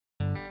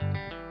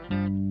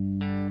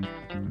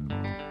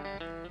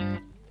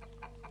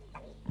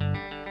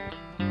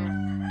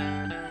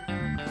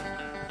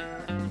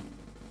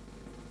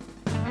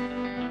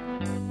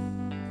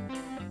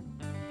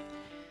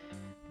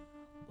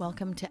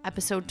Welcome to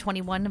episode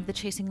 21 of the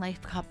Chasing Life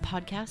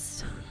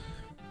podcast,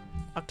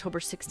 October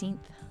 16th.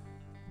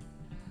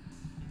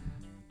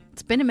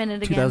 It's been a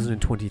minute again.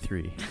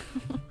 2023.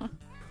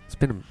 It's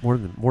been more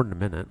than a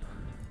minute.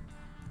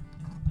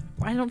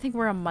 I don't think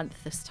we're a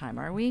month this time,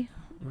 are we?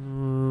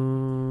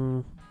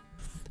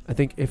 I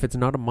think if it's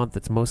not a month,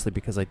 it's mostly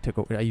because I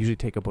usually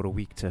take about a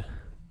week to.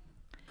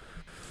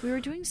 We were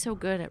doing so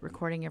good at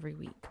recording every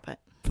week, but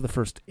For the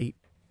first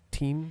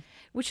 18.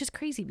 which is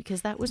crazy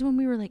because that was when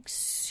we were like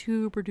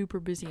super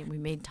duper busy and we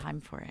made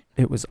time for it.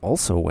 It was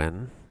also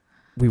when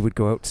we would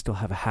go out, still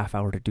have a half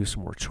hour to do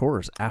some more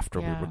chores after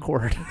we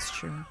record. It's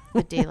true.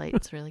 The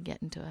daylight's really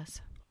getting to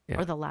us. Yeah.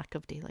 Or the lack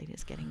of daylight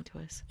is getting to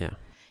us. Yeah.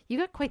 You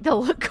got quite the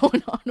look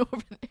going on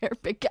over there,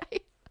 big guy.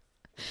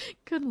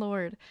 Good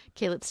Lord.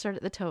 Okay, let's start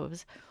at the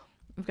toes.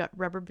 We've got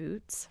rubber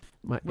boots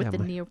with the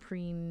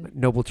neoprene.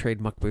 Noble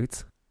Trade muck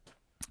boots.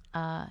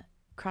 CrossFit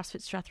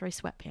Strathroy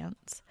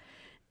sweatpants.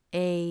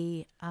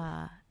 A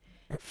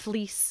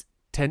fleece.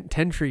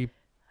 Tentry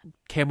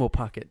camo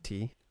pocket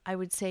tee. I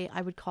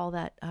would call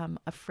that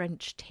a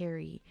French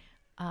terry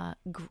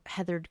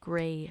heathered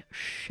gray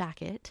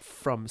shacket.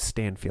 From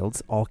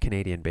Stanfield's, all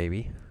Canadian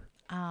baby.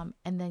 And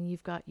then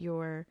you've got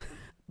your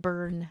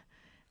Burn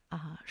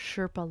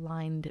Sherpa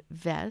lined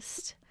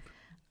vest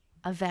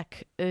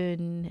avec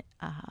un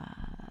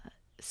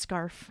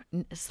scarf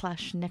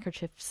 /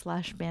 neckerchief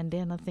 /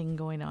 bandana thing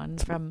going on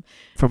from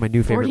my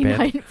new favorite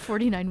band.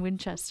 49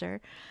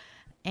 Winchester,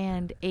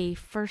 and a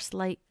First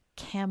Light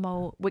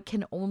camo, what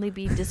can only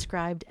be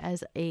described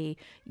as a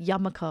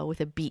yarmulke with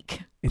a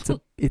beak.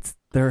 It's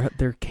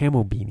their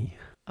camo beanie.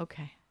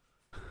 Okay.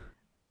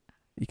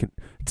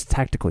 It's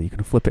tactical. You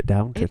can flip it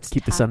down to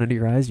keep the sun under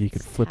your eyes. You can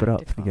flip it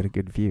up and get a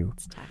good view.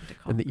 It's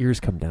tactical. And the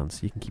ears come down so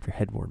you can keep your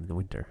head warm in the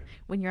winter.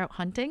 When you're out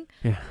hunting?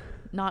 Yeah.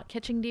 Not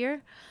catching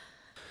deer?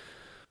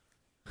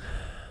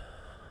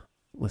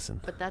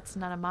 Listen. But that's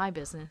none of my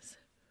business.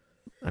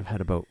 I've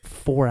had about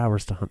 4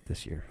 hours to hunt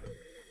this year.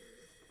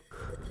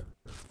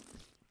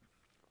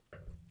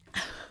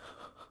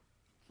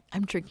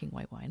 I'm drinking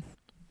white wine.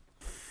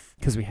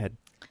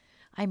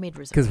 I made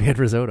risotto. Because we had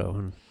risotto.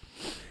 And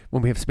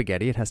when we have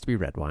spaghetti, it has to be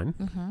red wine.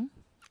 Mm-hmm.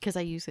 Because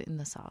I use it in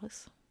the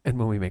sauce. And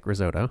when we make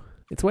risotto,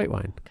 it's white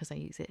wine. Because I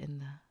use it in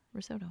the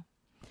risotto.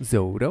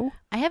 Zodo?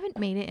 I haven't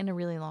made it in a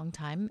really long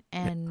time.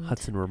 And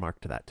Hudson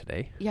remarked to that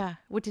today. Yeah.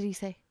 What did he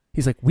say?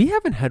 He's like, we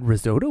haven't had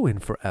risotto in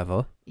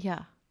forever.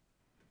 Yeah.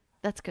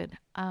 That's good.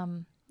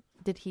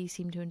 Did he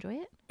seem to enjoy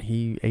it?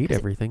 He ate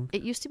everything.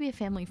 It used to be a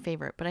family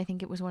favorite, but I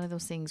think it was one of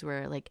those things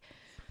where like...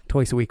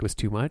 Twice a week was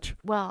too much?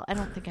 Well, I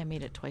don't think I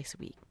made it twice a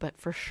week, but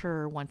for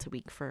sure once a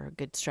week for a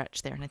good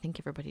stretch there. And I think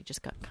everybody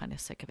just got kind of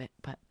sick of it.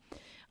 But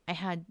I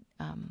had...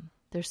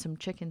 there's some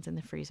chickens in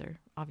the freezer,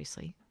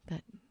 obviously,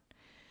 that,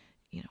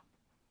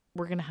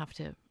 we're going to have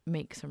to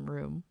make some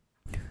room.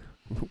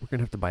 We're going to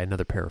have to buy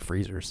another pair of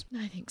freezers.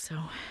 I think so.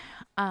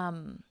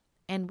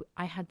 And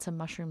I had some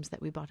mushrooms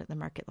that we bought at the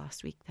market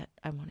last week that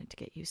I wanted to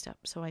get used up.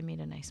 So I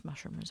made a nice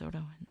mushroom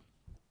risotto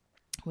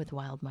with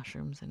wild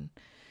mushrooms and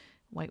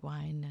white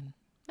wine, and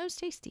it was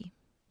tasty.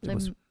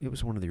 It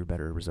was one of your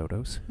better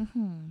risottos.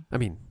 Mm-hmm. I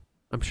mean,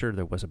 I'm sure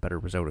there was a better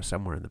risotto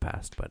somewhere in the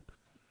past, but...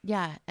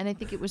 Yeah, and I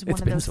think it was one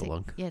of those... It's been so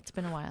long. Yeah, it's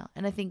been a while.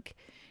 And I think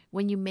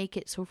when you make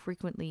it so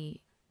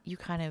frequently, you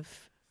kind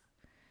of...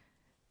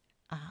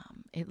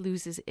 it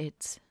loses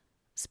its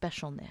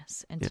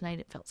specialness. And tonight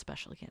it felt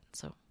special again.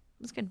 So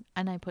it was good.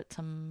 And I put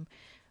some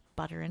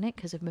butter in it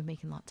because I've been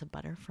making lots of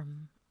butter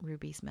from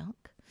Ruby's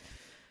milk.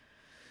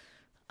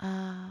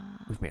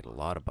 We've made a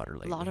lot of butter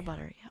lately. A lot of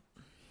butter, yeah.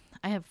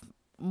 I have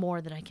more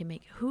that I can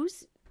make.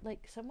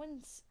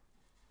 Someone's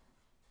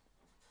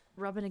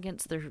rubbing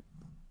against their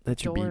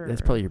That's door.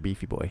 That's probably your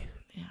beefy boy.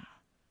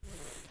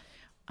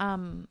 Yeah.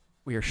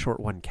 We are short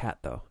one cat,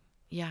 though.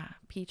 Yeah,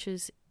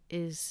 Peaches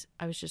is...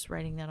 I was just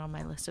writing that on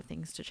my list of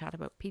things to chat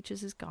about.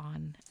 Peaches is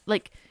gone.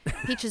 Like,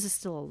 Peaches is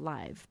still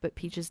alive, but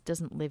Peaches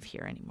doesn't live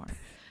here anymore.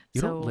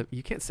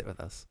 You can't sit with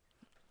us.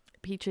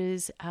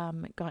 Peaches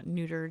got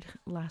neutered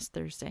last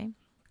Thursday.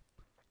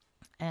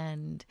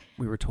 And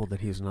we were told that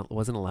he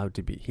wasn't allowed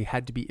to be. He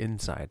had to be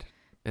inside,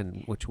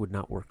 which would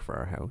not work for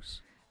our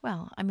house.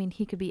 Well, I mean,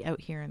 he could be out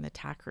here in the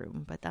tack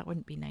room, but that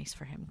wouldn't be nice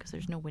for him because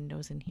there's no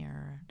windows in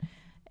here.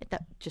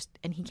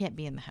 And he can't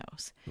be in the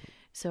house.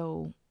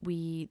 So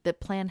the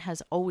plan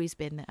has always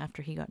been that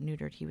after he got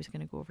neutered, he was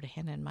going to go over to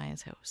Hannah and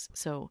Maya's house.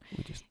 So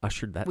we just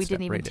ushered that. We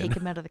didn't even take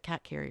him out of the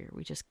cat carrier.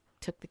 We just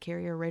took the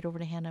carrier right over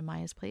to Hannah and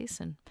Maya's place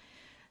and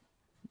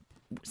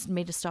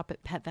made a stop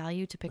at Pet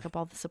Value to pick up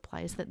all the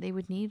supplies that they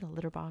would need: a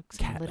litter box,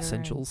 cat and litter,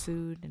 essentials, and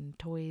food, and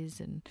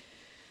toys, and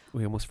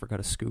we almost forgot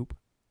a scoop.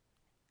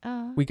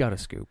 We got a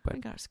scoop, but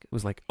it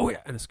was like, oh yeah,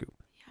 and a scoop.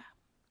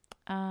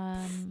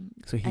 Yeah.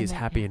 So he is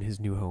happy in his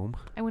new home.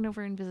 I went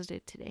over and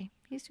visited today.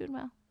 He's doing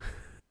well.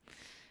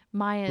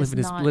 Maya's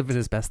living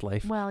his best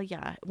life. Well,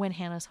 yeah. When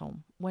Hannah's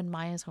home, when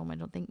Maya's home, I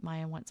don't think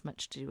Maya wants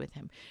much to do with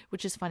him,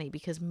 which is funny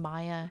because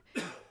Maya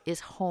is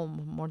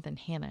home more than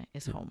Hannah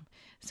is home.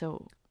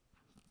 So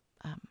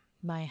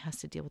Maya has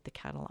to deal with the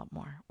cat a lot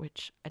more,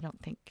 which I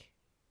don't think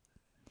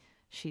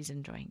she's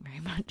enjoying very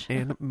much.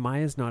 And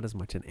Maya's not as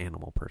much an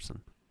animal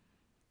person.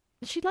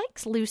 She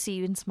likes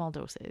Lucy in small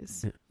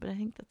doses, Yeah. but I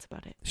think that's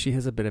about it. She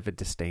has a bit of a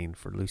disdain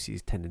for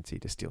Lucy's tendency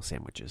to steal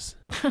sandwiches.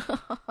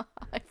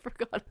 I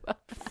forgot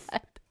about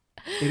that.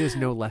 It is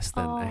no less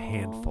than Oh. a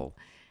handful,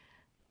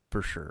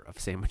 for sure, of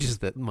sandwiches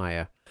that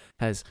Maya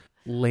has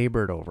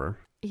labored over,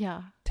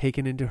 Yeah.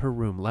 taken into her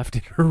room, left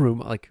in her room,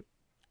 like,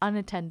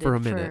 Unattended For a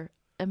minute.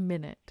 a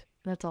minute.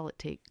 That's all it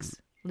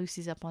takes.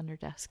 Lucy's up on her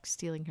desk,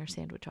 stealing her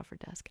sandwich off her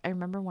desk. I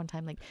remember one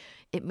time, like,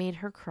 it made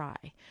her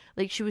cry.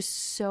 Like, she was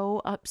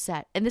so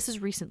upset. And this is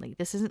recently.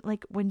 This isn't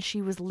like when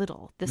she was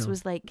little. This No.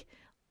 was like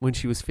when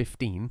she was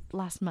 15.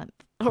 last month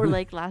or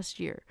like last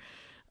year.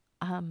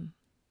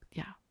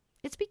 Yeah.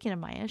 And speaking of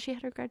Maya, she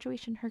had her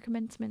graduation, her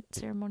commencement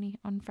ceremony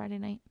on Friday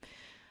night.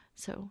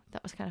 So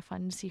that was kind of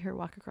fun to see her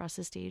walk across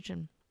the stage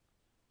and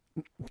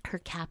her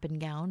cap and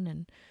gown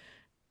and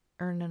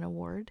earn an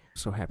award.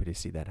 So happy to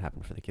see that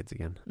happen for the kids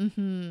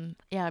again.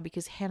 Yeah,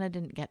 because Hannah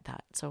didn't get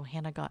that. So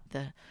Hannah got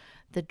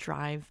the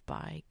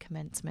drive-by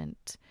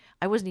commencement.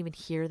 I wasn't even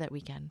here that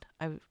weekend.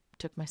 I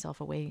took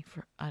myself away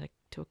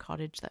to a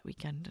cottage that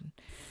weekend, and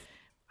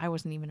I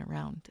wasn't even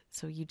around.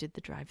 So you did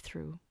the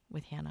drive-through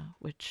with Hannah,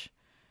 which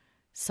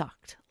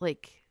sucked.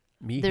 Like,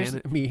 Me, There's-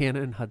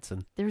 Hannah, and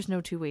Hudson there's no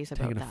two ways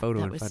about taking that. a photo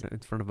That in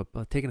was front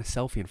of taking a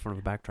selfie in front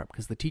of a backdrop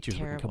because the teachers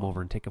wouldn't come terrible.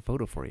 over and take a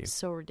photo for you.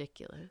 so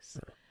ridiculous.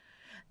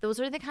 Those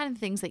are the kind of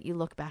things that you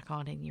look back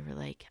on and you were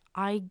like,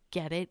 I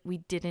get it. We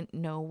didn't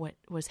know what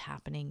was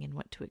happening and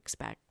what to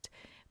expect.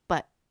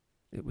 But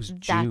It was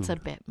June. that's a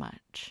bit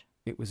much.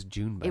 It was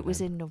June. By It was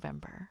then. in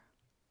November.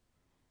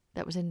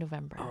 That was in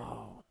November.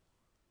 Oh,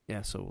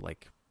 yeah. So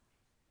like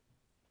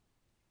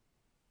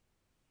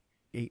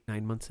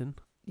 8-9 months in.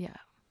 Yeah.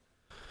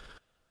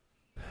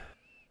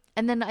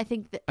 And then I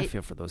think that I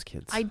feel for those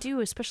kids. I do,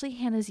 especially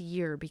Hannah's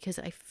year, because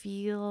I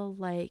feel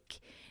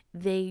like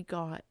they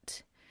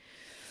got,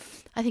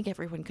 I think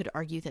everyone could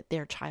argue that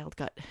their child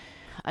got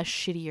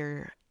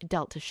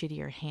dealt a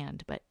shittier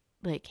hand, but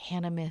like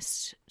Hannah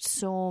missed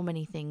so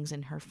many things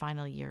in her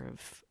final year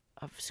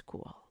of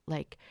school.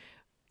 Like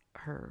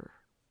her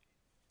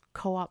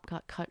co-op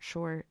got cut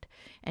short,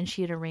 and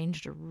she had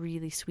arranged a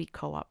really sweet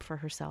co-op for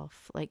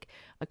herself. Like,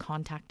 a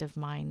contact of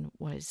mine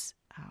was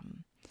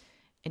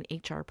an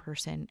HR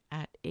person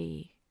at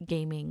a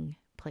gaming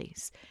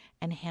place,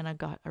 and Hannah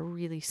got a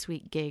really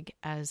sweet gig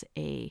as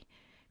a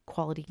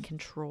quality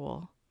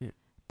control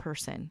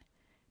person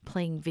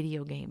playing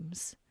video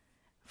games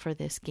for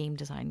this game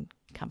design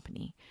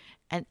company.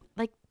 And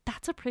like,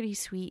 that's a pretty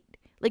sweet,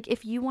 like,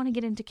 if you want to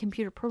get into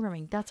computer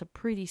programming, that's a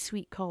pretty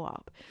sweet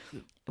co-op.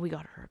 We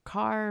got her a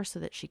car so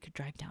that she could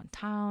drive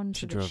downtown.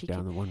 She so drove that she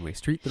down could, the one-way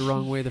street the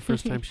wrong way the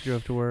first time she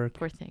drove to work.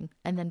 poor thing,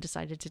 and then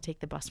decided to take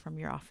the bus from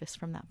your office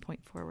from that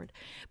point forward.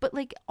 But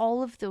like,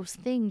 all of those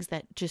things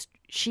that just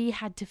she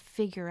had to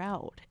figure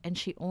out, and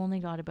she only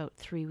got about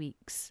 3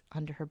 weeks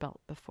under her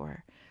belt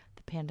before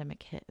the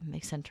pandemic hit, and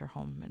they sent her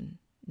home and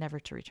never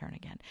to return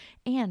again.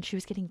 And she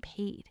was getting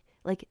paid.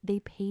 Like, they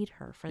paid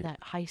her for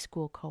that high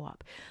school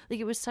co-op. Like,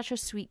 it was such a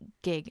sweet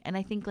gig. And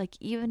I think, like,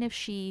 even if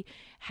she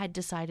had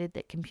decided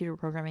that computer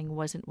programming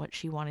wasn't what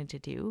she wanted to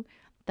do,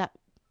 that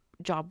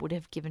job would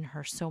have given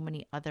her so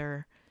many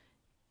other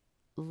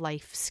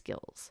life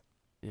skills.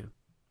 Yeah.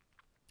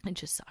 It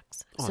just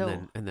sucks. Oh,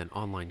 So and then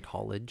online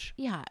college.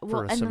 yeah, for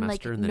well, a and then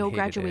like semester and then no hated it.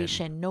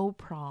 graduation, no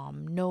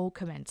prom, no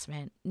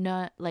commencement,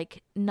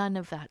 like none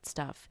of that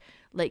stuff.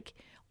 Like,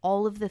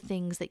 all of the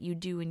things that you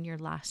do in your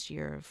last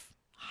year of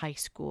high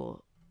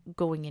school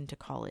going into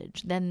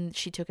college. Then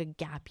she took a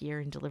gap year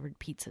and delivered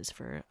pizzas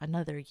for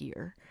another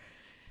year.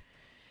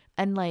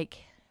 And like,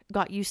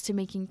 got used to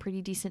making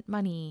pretty decent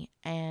money,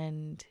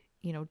 and,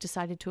 you know,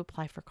 decided to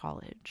apply for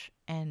college,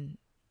 and,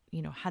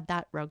 you know, had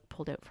that rug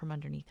pulled out from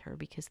underneath her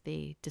because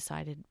they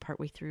decided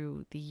partway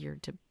through the year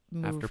to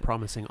move. After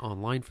promising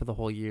online for the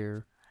whole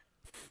year,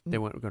 they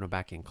weren't going to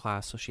back in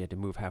class, so she had to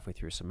move halfway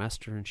through a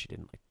semester, and she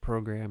didn't like the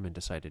program and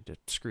decided to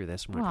screw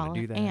this. I'm not going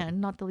to do that.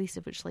 And not the least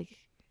of which, like,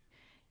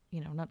 you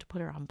know, not to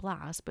put her on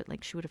blast, but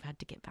like, she would have had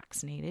to get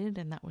vaccinated,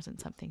 and that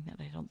wasn't something that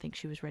I don't think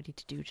she was ready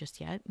to do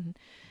just yet. And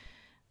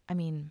I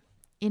mean,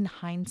 in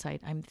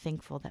hindsight, I'm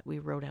thankful that we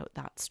rode out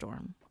that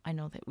storm. I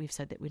know that we've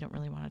said that we don't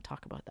really want to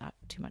talk about that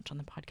too much on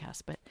the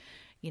podcast, but,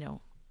 you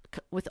know,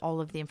 with all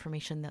of the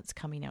information that's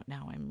coming out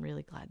now, I'm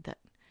really glad that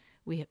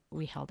we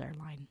held our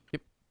line.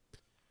 Yep.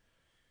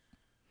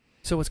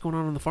 So what's going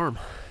on the farm?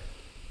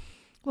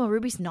 Well,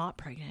 Ruby's not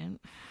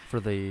pregnant. For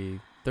the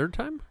third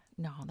time?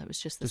 No, that was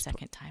just the This-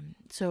 second time.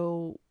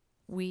 So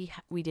we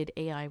did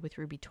AI with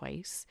Ruby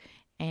twice,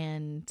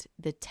 and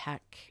the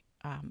tech,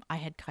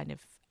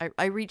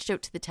 I reached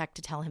out to the tech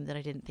to tell him that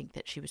I didn't think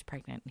that she was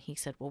pregnant. And he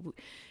said, well,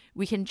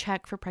 we can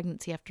check for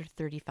pregnancy after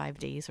 35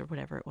 days or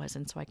whatever it was.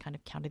 And so I kind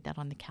of counted that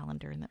on the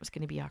calendar, and that was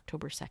going to be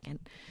October 2nd.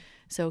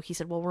 So he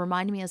said, well,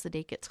 remind me as the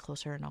date gets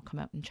closer and I'll come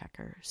out and check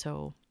her.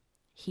 So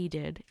he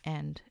did,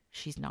 and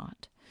she's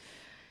not.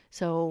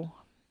 So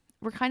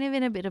we're kind of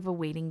in a bit of a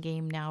waiting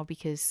game now,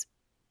 because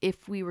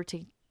if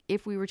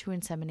if we were to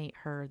inseminate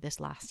her this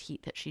last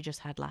heat that she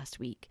just had last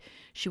week,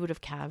 she would have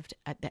calved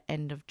at the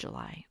end of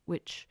July,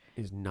 which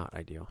is not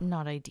ideal.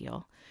 Not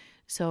ideal.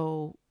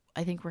 So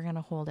I think we're going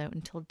to hold out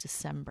until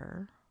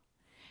December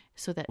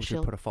so that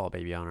she'll put a fall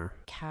baby on her.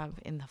 Calve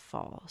in the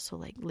fall. So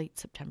like late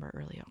September,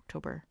 early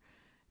October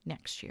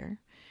next year,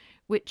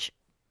 which,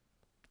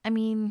 I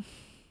mean,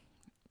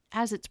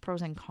 has its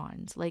pros and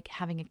cons. Like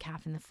having a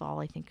calf in the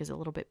fall, I think, is a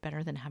little bit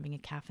better than having a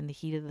calf in the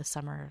heat of the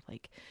summer,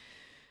 like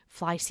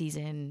fly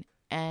season.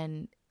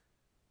 And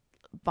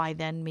by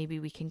then, maybe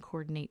we can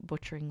coordinate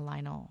butchering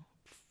Lionel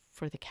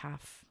for the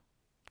calf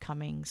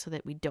coming so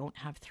that we don't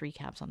have three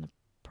cows on the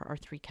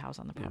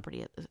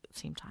property at the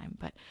same time.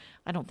 But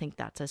I don't think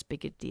that's as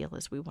big a deal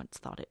as we once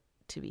thought it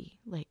to be.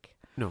 Like,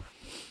 no,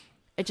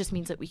 it just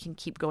means that we can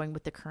keep going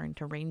with the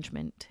current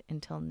arrangement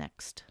until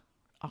next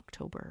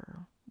October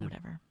or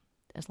whatever,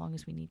 as long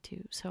as we need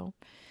to. So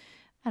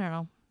I don't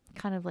know,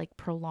 kind of like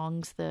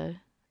prolongs the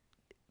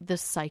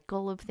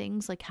cycle of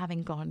things, like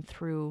having gone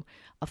through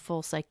a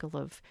full cycle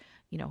of,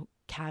 you know,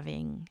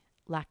 calving,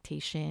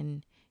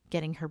 lactation,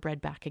 getting her bred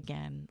back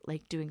again,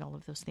 like doing all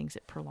of those things.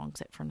 It prolongs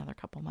it for another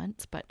couple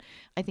months, but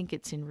I think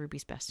it's in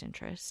Ruby's best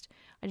interest.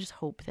 I just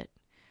hope that,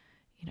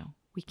 you know,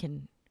 we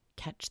can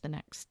catch the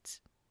next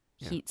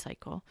heat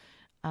cycle.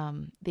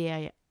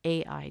 The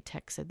AI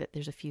tech said that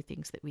there's a few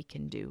things that we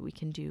can do. We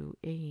can do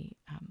a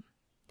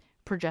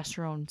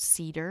progesterone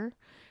seeder.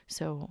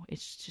 So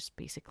it's just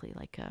basically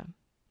like a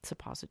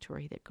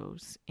suppository that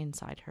goes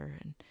inside her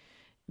and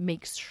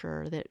makes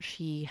sure that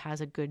she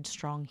has a good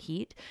strong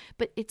heat.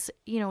 But it's,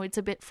 you know, it's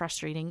a bit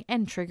frustrating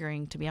and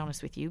triggering, to be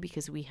honest with you,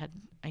 because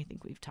I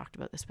think we've talked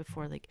about this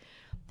before, like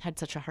had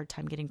such a hard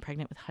time getting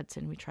pregnant with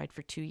Hudson. We tried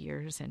for 2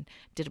 years and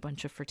did a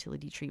bunch of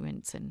fertility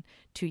treatments and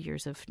 2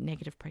 years of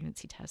negative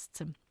pregnancy tests,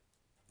 and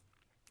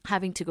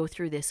having to go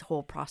through this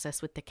whole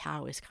process with the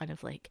cow is kind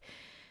of like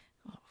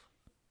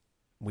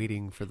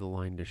waiting for the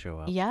line to show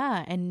up.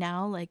 Yeah. And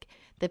now like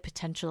the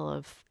potential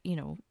of, you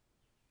know,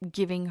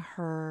 giving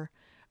her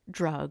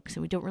drugs,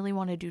 and we don't really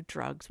want to do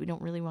drugs. We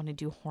don't really want to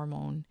do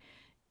hormone.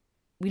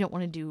 We don't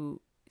want to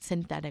do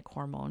synthetic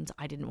hormones.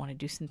 I didn't want to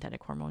do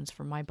synthetic hormones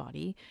for my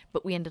body,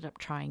 but we ended up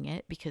trying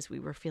it because we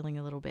were feeling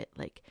a little bit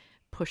like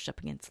pushed up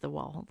against the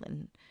wall.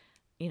 And,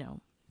 you know,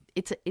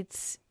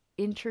 it's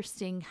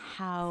interesting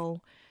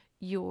how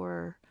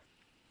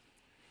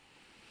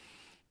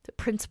the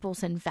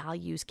principles and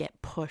values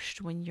get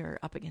pushed when you're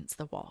up against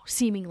the wall,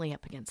 seemingly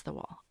up against the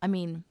wall. I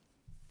mean,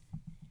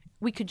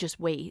 we could just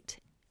wait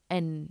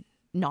and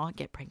not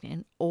get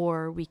pregnant,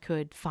 or we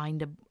could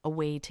find a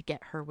way to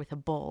get her with a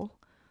bull.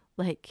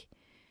 Like,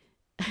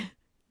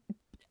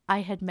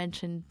 I had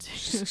mentioned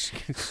she's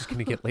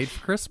gonna get laid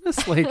for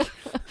Christmas. Like,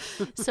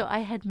 so I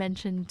had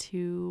mentioned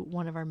to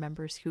one of our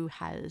members who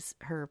has,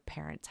 her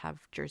parents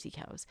have Jersey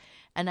cows,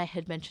 and I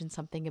had mentioned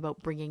something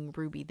about bringing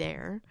Ruby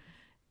there,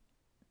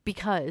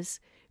 because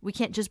we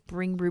can't just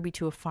bring Ruby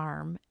to a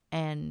farm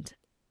and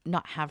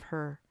not have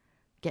her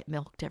get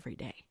milked every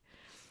day.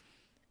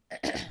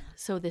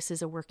 So this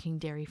is a working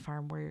dairy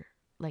farm where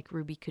like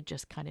Ruby could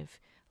just kind of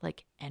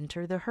like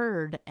enter the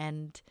herd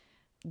and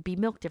be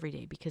milked every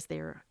day, because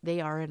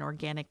they are an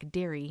organic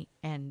dairy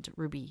and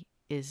Ruby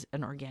is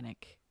an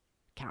organic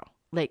cow.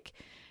 Like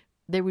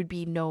there would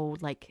be no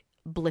like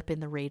blip in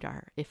the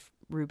radar if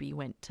Ruby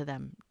went to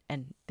them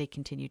and they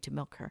continued to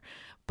milk her.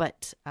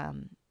 But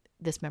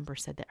this member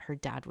said that her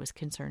dad was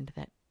concerned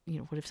that, you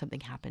know, what if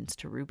something happens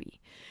to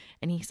Ruby?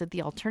 And he said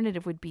the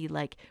alternative would be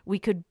like, we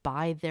could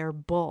buy their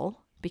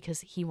bull,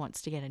 because he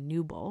wants to get a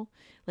new bull.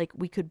 Like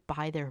we could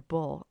buy their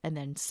bull and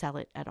then sell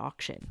it at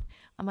auction.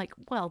 I'm like,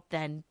 well,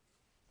 then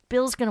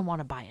Bill's going to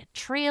want to buy a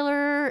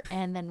trailer,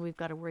 and then we've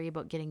got to worry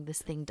about getting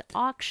this thing to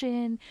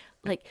auction.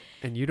 Like,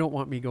 and you don't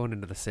want me going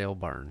into the sale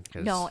barn.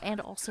 No. And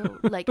also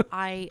like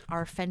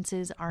our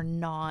fences are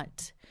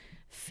not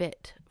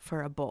fit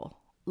for a bull.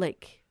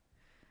 Like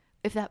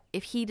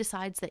if he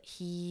decides that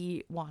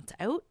he wants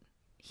out,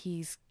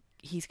 he's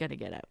going to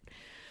get out.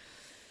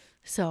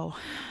 So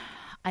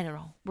I don't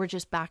know. We're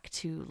just back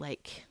to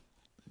like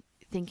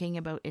thinking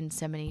about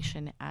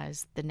insemination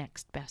as the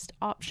next best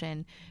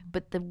option,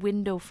 but the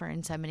window for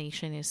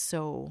insemination is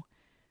so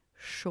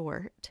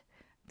short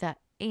that,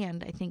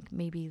 and I think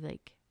maybe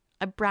like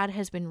Brad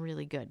has been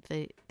really good.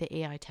 The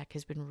AI tech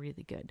has been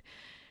really good,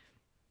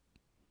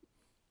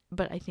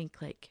 but I think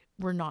like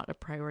we're not a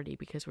priority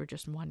because we're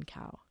just one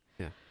cow.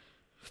 Yeah.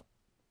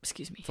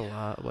 Excuse me. It's a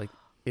lot. Like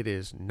it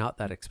is not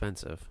that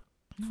expensive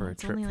for a trip.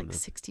 It's only like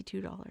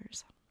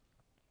 $62.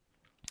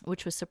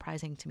 Which was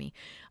surprising to me.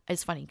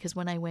 It's funny because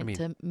when I went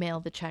to mail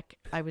the check,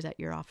 I was at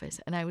your office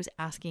and I was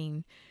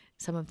asking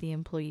some of the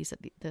employees at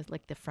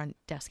the front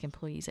desk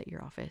employees at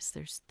your office.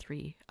 There's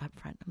 3 up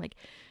front. I'm like,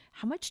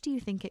 how much do you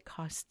think it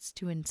costs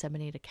to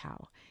inseminate a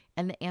cow?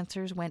 And the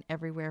answers went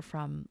everywhere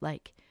from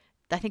like,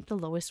 I think the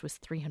lowest was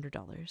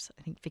 $300.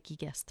 I think Vicky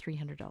guessed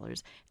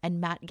 $300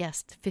 and Matt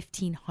guessed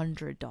 $1,500.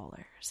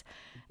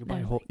 You can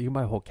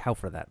buy a whole cow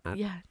for that, Matt.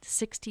 Yeah,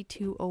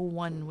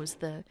 $62.01 was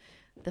the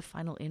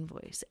final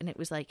invoice, and it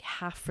was like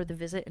half for the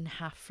visit and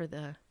half for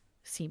the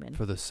semen.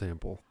 For the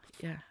sample.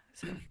 Yeah,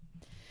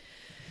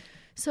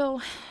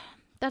 So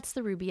that's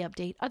the Ruby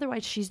update.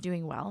 Otherwise, she's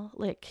doing well.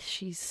 Like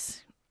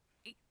she's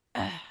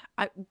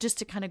just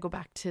to kind of go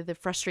back to the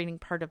frustrating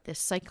part of this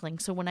cycling.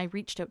 So when I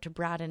reached out to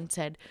Brad and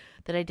said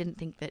that I didn't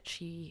think that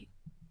she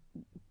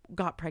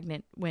got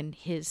pregnant when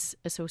his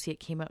associate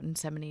came out and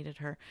inseminated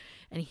her,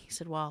 and he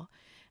said, well,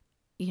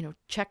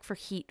 check for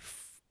heat.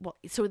 Well,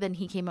 so then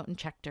he came out and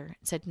checked her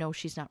and said, no,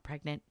 she's not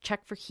pregnant.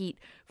 Check for heat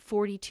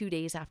 42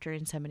 days after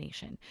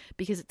insemination,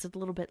 because it's a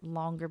little bit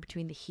longer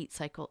between the heat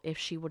cycle if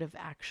she would have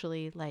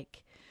actually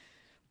like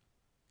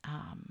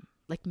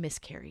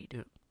miscarried.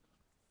 Yeah.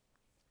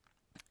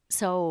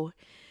 So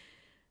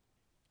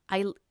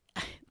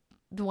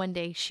the one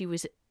day she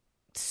was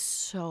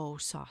so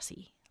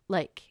saucy,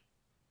 like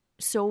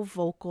so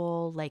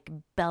vocal, like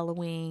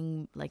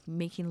bellowing, like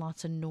making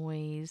lots of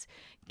noise,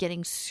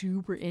 getting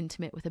super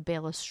intimate with a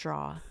bale of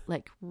straw,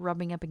 like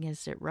rubbing up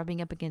against it, rubbing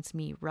up against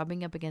me,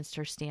 rubbing up against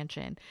her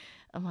stanchion.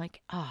 I'm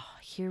like, oh,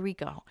 here we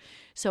go.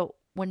 So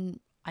when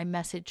I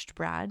messaged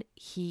Brad,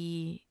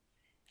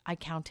 I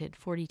counted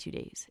 42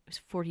 days. It was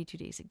 42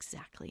 days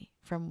exactly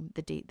from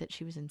the date that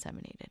she was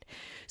inseminated.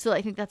 So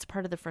I think that's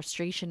part of the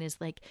frustration, is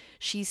like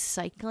she's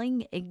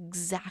cycling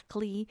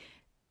exactly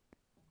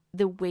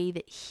the way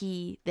that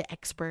the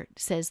expert,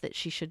 says that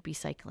she should be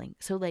cycling.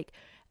 So like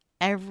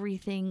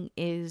everything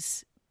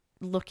is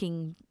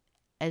looking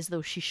as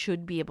though she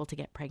should be able to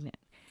get pregnant.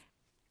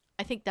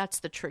 I think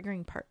that's the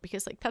triggering part,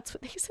 because like that's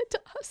what they said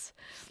to us.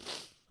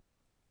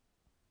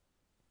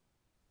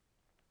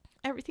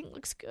 Everything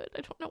looks good.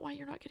 I don't know why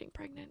you're not getting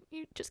pregnant.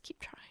 You just keep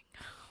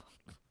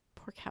trying.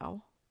 Poor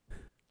cow.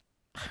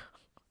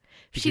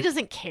 She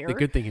doesn't care. The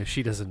good thing is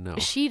she doesn't know.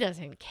 She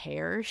doesn't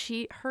care.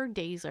 Her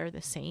days are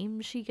the same.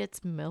 She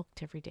gets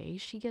milked every day.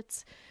 She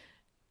gets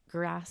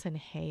grass and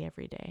hay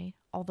every day.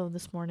 Although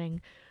this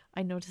morning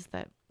I noticed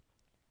that,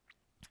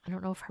 I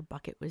don't know if her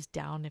bucket was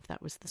down, if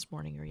that was this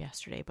morning or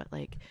yesterday, but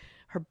like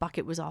her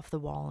bucket was off the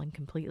wall and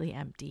completely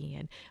empty.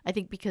 And I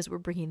think because we're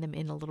bringing them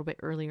in a little bit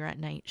earlier at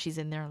night, she's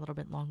in there a little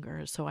bit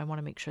longer. So I want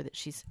to make sure that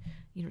she's,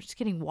 just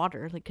getting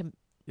water. Like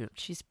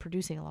she's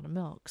producing a lot of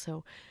milk.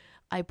 So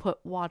I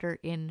put water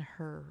in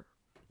her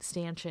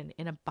stanchion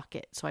in a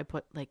bucket. So I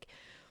put like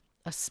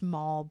a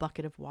small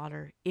bucket of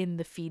water in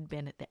the feed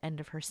bin at the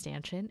end of her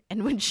stanchion.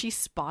 And when she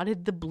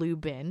spotted the blue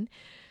bin,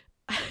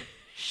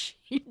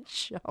 she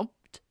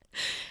jumped.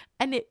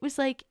 And it was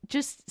like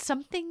just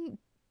something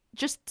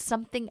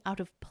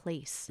out of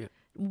place.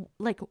 Yeah.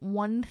 Like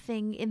one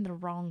thing in the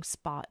wrong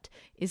spot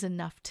is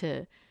enough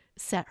to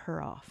set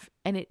her off.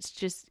 And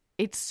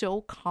it's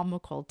so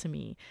comical to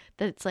me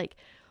that it's like,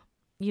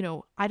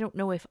 I don't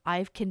know if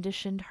I've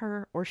conditioned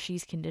her or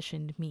she's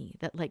conditioned me,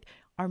 that like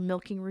our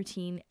milking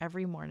routine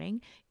every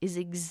morning is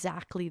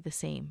exactly the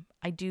same.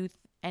 I do.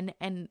 And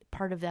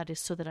part of that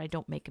is so that I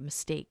don't make a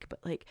mistake, but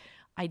like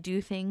I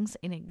do things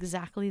in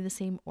exactly the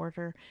same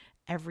order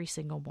every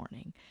single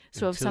morning.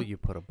 So until you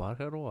put a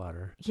bucket of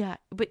water. Yeah.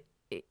 But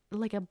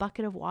like a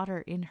bucket of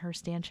water in her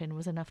stanchion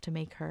was enough to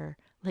make her,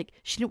 like,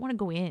 she didn't want to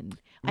go in.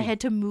 I had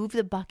to move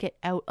the bucket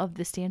out of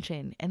the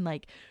stanchion and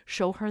like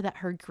show her that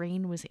her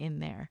grain was in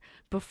there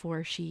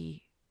before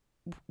she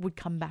would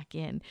come back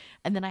in.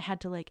 And then I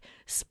had to like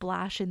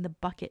splash in the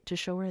bucket to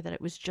show her that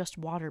it was just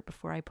water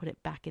before I put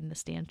it back in the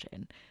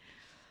stanchion.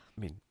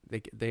 I mean,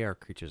 they are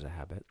creatures of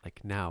habit.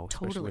 Like now,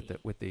 Totally. Especially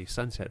with the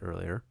sunset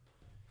earlier,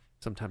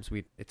 sometimes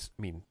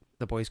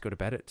the boys go to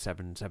bed at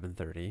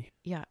 7:30.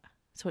 Yeah.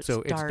 So it's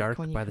dark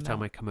when you by the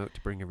time out. I come out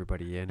to bring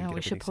everybody in. No, and get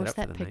we should everything post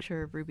set up that for the picture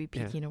night. of Ruby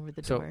peeking over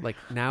the so door. like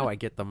now I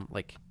get them,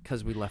 like,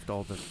 because we left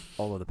all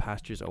of the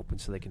pastures open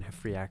so they can have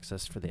free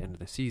access for the end of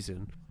the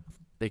season.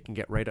 They can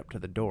get right up to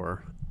the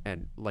door,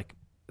 and like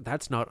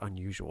that's not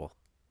unusual.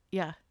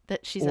 Yeah,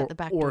 that she's at the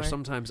back door. Or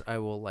sometimes I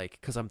will, like,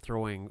 because I'm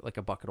throwing like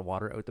a bucket of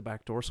water out the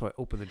back door, so I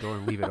open the door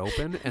and leave it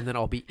open, and then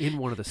I'll be in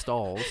one of the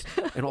stalls,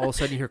 and all of a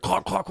sudden you hear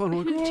clock, clock, clock.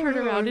 Like, you turn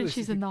around and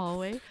she's in the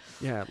hallway.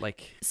 Yeah,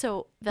 like.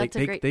 So that's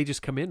they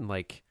just come in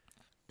like.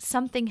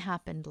 Something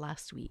happened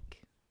last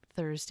week,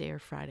 Thursday or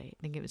Friday.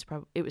 I think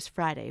it was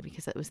Friday,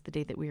 because that was the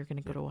day that we were going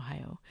to go to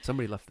Ohio.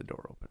 Somebody left the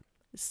door open.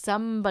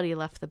 Somebody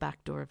left the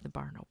back door of the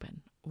barn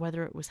open.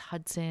 Whether it was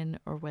Hudson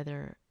or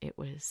whether it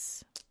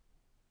was,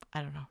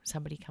 I don't know,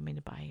 somebody coming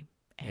to buy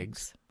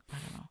eggs. I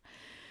don't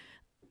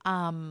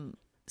know.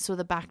 So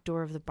the back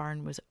door of the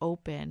barn was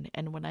open,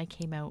 and when I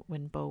came out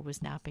when Bo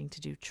was napping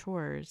to do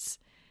chores,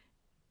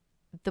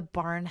 the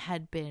barn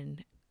had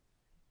been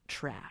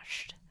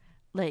trashed.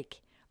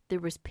 Like, there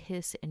was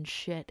piss and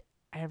shit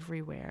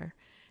everywhere.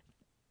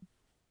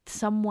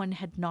 Someone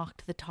had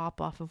knocked the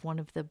top off of one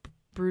of the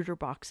brooder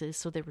boxes,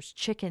 so there was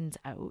chickens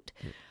out.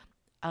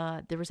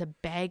 There was a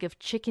bag of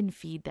chicken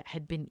feed that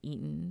had been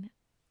eaten.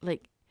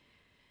 Like,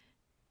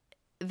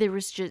 there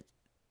was just,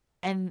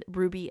 and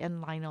Ruby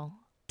and Lionel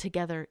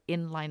together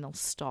in Lionel's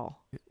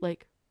stall.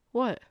 Like,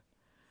 what?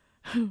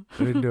 I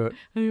didn't do it.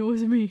 It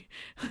wasn't me.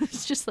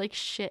 It's just like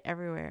shit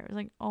everywhere. It was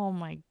like, oh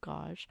my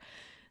gosh.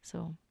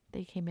 So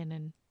they came in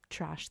and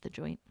trashed the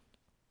joint.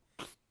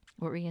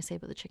 What were you going to say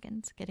about the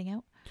chickens getting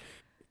out?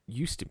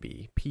 Used to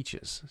be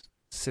Peaches.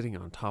 sitting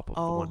on top of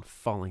the Oh. one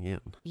falling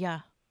in.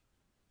 Yeah.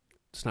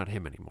 It's not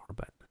him anymore,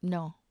 but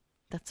No,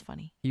 that's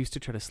funny. he used to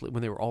try to sleep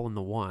when they were all in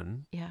the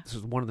one. Yeah. This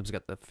is one of them's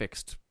got the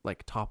fixed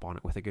like top on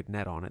it with a good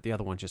net on it. The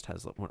other one just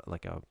has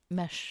like a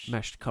Mesh.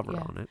 meshed cover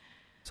Yeah. on it.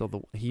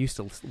 So he used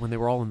to, when they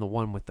were all in the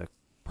one with the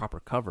proper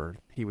cover,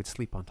 he would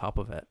sleep on top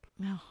of it.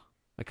 No.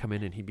 I come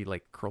in and he'd be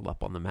like curled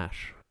up on the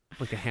mesh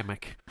like a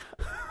hammock.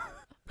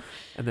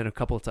 And then a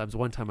couple of times,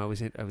 one time I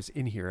was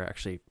in here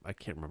actually. I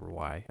can't remember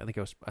why.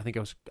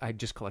 I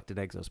just collected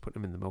eggs. I was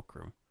putting them in the milk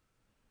room,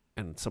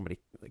 and somebody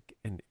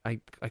I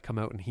come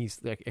out and he's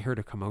like, I heard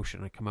a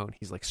commotion. I come out and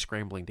he's like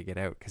scrambling to get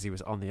out because he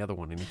was on the other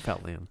one and he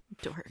fell in.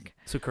 Dork.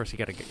 So of course he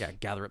got to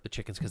gather up the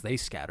chickens because they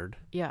scattered.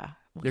 Yeah.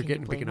 Well, They're can you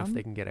getting big blame enough them?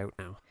 they can get out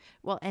now.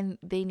 Well, and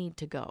they need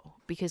to go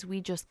because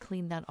we just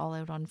cleaned that all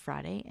out on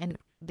Friday and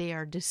they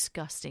are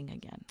disgusting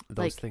again.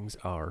 Those things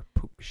are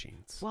poop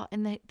machines. Well,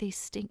 and they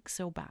stink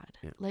so bad.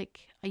 Yeah.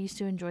 Like, I used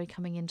to enjoy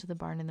coming into the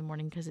barn in the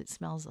morning because it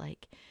smells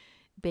like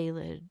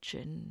baleage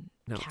and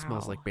Now cow. it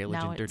smells like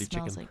baleage Now and dirty it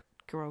smells chicken. like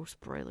gross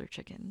broiler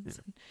chickens.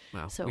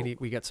 Wow. So-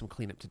 we got some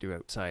cleanup to do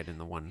outside in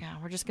the one. Yeah,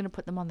 we're just going to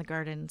put them on the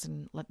gardens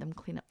and let them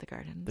clean up the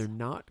gardens. They're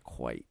not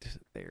quite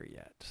there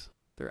yet.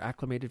 They're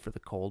acclimated for the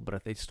cold, but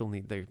if they still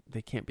need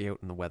they can't be out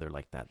in the weather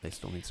like that. They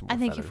still need some more I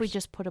think if we feathers.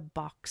 just put a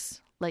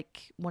box,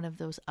 like one of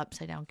those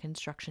upside down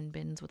construction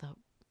bins with a,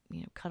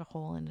 cut a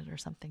hole in it or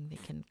something, they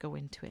can go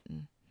into it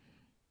and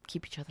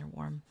keep each other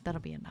warm.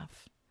 That'll be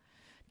enough.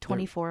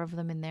 24 of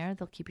them in there,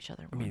 they'll keep each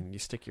other I warm. mean, you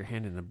stick your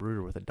hand in a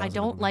brooder with a dozen. I of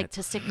don't them like and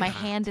to stick my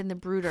hand in the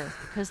brooder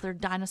because they're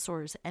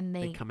dinosaurs and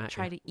they come at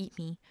try you. to eat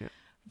me. Yeah.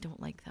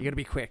 Don't like them. You got to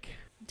be quick.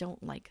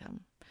 Don't like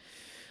them.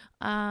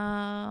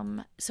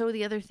 So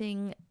the other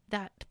thing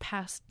that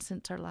passed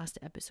since our last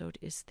episode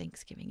is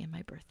Thanksgiving and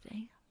my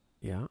birthday.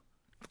 Yeah.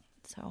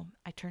 So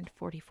I turned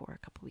 44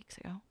 a couple weeks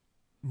ago.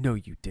 No,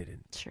 you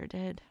didn't. Sure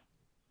did.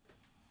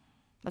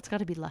 That's got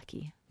to be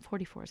lucky.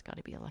 44 has got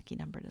to be a lucky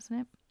number, doesn't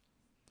it?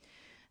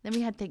 Then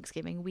we had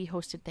Thanksgiving. We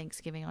hosted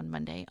Thanksgiving on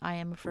Monday. I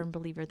am a firm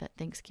believer that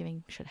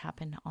Thanksgiving should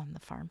happen on the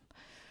farm.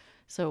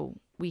 So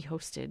we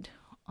hosted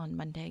on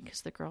Monday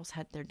because the girls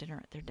had their dinner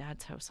at their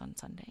dad's house on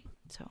Sunday.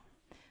 So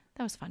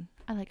that was fun.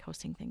 I like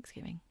hosting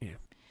Thanksgiving. Yeah.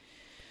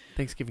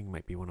 Thanksgiving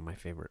might be one of my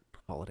favorite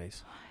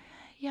holidays.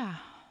 Yeah.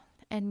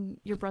 And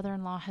your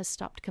brother-in-law has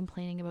stopped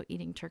complaining about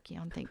eating turkey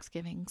on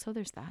Thanksgiving. So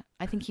there's that.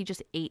 I think he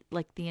just ate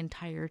like the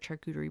entire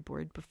charcuterie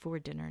board before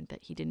dinner,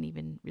 that he didn't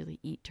even really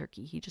eat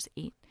turkey. He just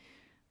ate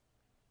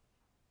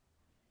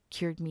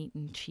cured meat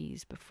and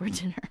cheese before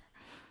dinner.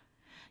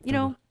 You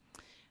know,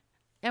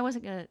 I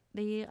wasn't going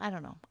to, I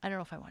don't know. I don't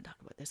know if I want to talk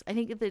about this. I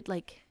think that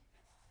like,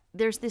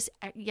 there's this,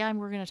 we're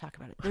going to talk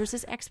about it. There's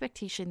this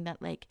expectation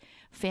that like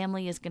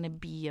family is going to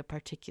be a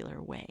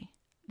particular way,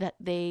 that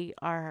they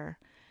are,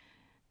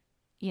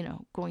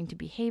 going to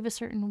behave a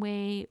certain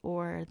way,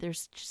 or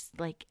there's just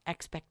like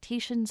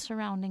expectations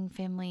surrounding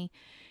family.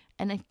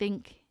 And I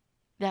think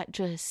that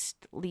just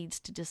leads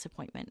to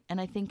disappointment. And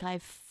I think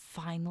I've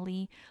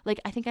finally,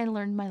 I think I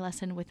learned my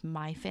lesson with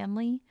my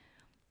family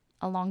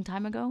a long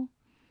time ago,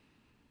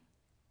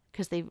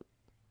 because they,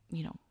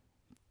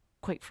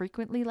 quite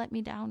frequently let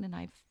me down, and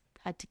I've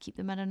had to keep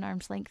them at an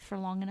arm's length for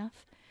long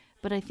enough.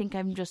 But I think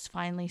I'm just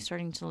finally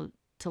starting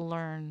to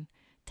learn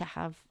to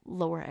have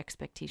lower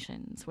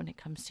expectations when it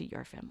comes to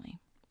your family.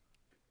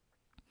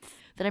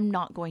 That I'm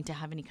not going to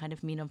have any kind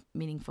of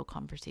meaningful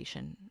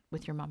conversation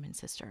with your mom and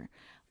sister.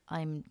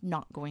 I'm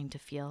not going to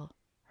feel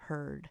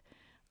heard.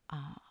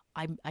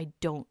 I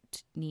don't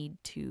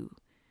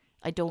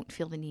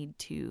feel the need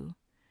to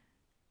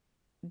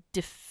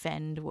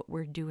defend what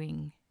we're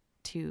doing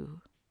to,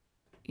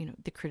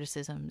 the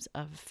criticisms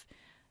of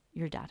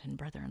your dad and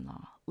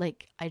brother-in-law.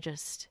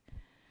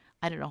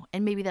 I don't know.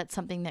 And maybe that's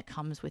something that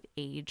comes with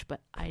age, but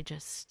I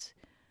just,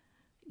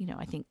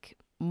 I think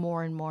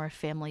more and more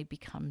family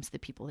becomes the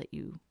people that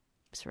you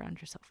surround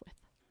yourself with.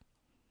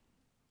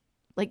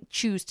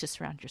 Choose to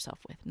surround yourself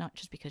with, not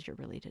just because you're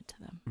related to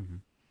them. Mm-hmm.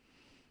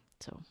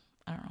 So,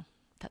 I don't know.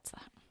 That's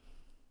that.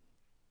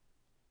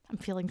 I'm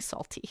feeling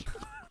salty.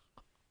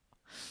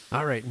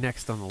 All right,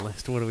 next on the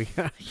list, what do we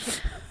got?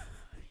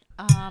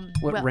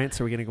 What rants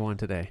are we going to go on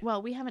today?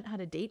 Well, we haven't had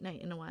a date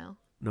night in a while.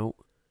 No.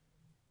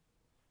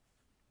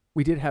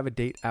 We did have a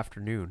date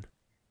afternoon.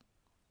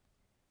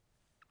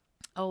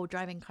 Oh,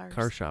 driving cars.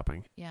 Car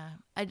shopping. Yeah.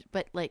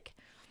 But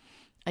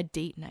a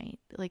date night.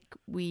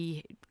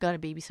 We got a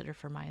babysitter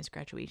for Maya's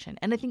graduation.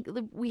 And I think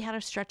we had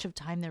a stretch of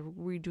time there where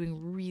we were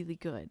doing really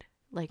good.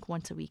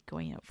 Once a week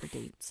going out for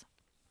dates.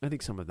 I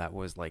think some of that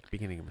was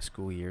beginning of a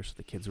school year, so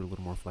the kids are a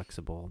little more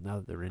flexible. Now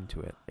that they're into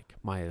it,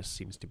 Maya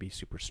seems to be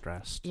super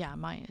stressed. Yeah,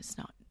 Maya's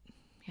not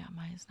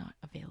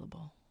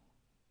available.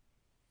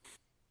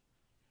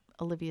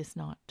 Olivia's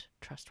not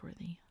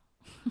trustworthy.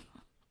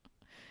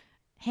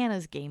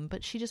 Hannah's game,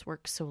 but she just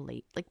works so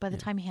late. By the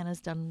time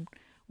Hannah's done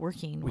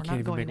working, we we're can't not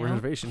even going make out.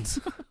 reservations.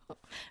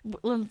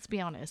 Let's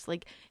be honest.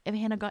 If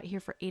Hannah got here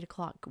for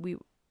 8:00, we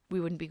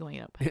wouldn't be going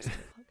out past 8:00.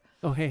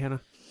 Oh, hey,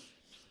 Hannah.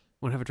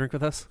 Want to have a drink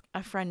with us?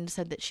 A friend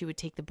said that she would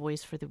take the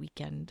boys for the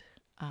weekend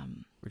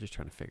We're just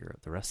trying to figure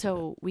out the rest of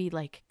So we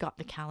like got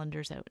the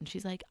calendars out, and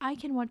she's like, I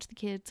can watch the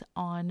kids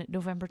on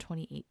November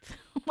 28th.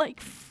 I'm like,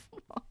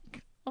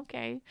 fuck,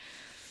 okay,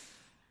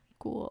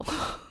 cool.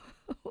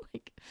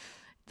 Like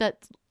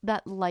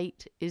that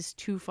light is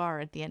too far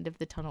at the end of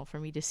the tunnel for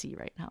me to see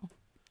right now.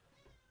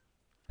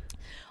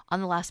 On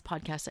the last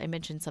podcast, I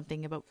mentioned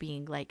something about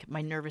being like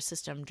my nervous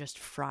system just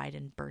fried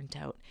and burnt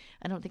out.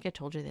 I don't think I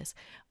told you this.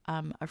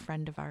 A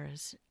friend of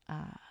ours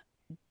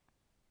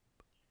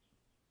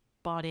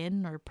bought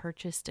in or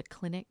purchased a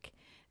clinic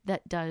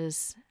that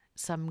does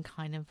some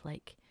kind of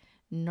like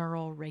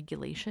neural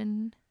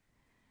regulation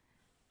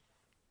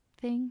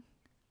thing,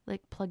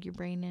 like plug your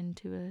brain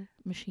into a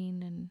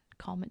machine and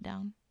calm it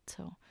down.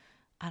 So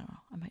I don't know,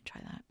 I might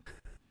try that.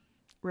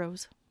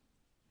 Rose,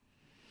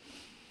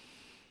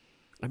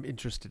 I'm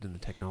interested in the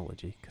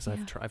technology because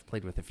I've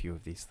played with a few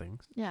of these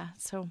things. yeah,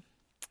 so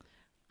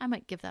I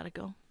might give that a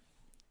go.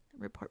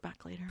 Report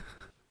back later.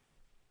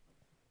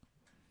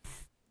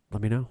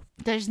 Let me know.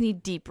 I just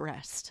need deep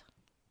rest.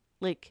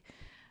 Like,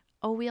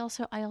 oh,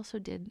 I also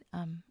did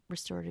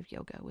restorative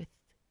yoga with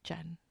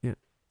Jen. Yeah.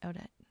 Out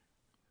at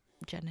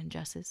Jen and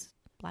Jess's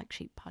Black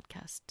Sheep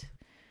podcast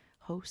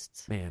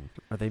hosts. Man,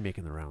 are they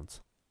making the rounds?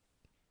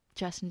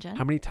 Jess and Jen.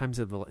 How many times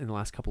in the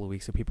last couple of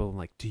weeks have people been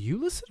like, do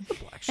you listen to the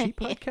Black Sheep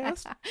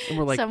podcast? And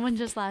we're like, someone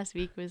just last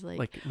week was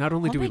like, not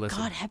only oh do we my listen.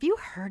 God, have you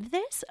heard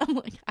this? I'm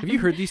like, Have you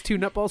heard these two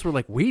nutballs? We're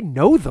like, we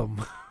know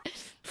them.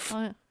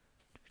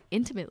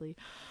 Intimately.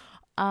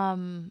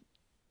 Yeah.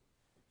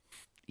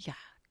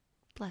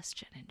 Bless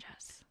Jen and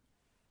Jess.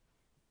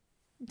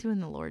 Doing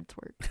the Lord's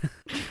work.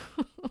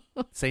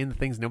 Saying the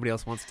things nobody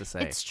else wants to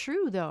say. It's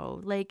true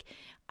though. Like,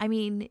 I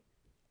mean,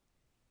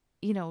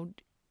 you know,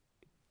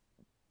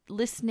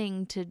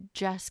 listening to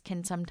Jess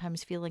can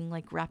sometimes feel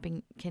like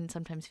wrapping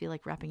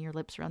your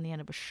lips around the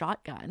end of a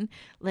shotgun.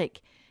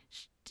 Like,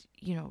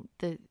 you know,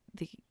 the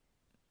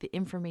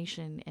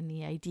information and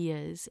the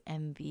ideas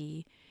and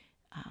the,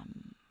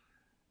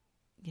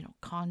 you know,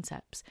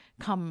 concepts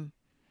come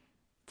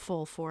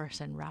full force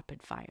and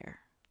rapid fire.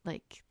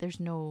 Like there's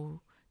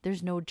no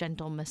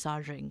gentle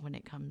massaging when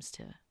it comes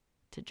to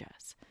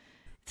Jess.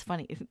 It's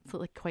funny, it's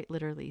like quite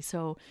literally.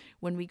 So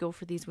when we go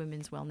for these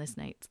women's wellness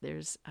nights,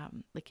 there's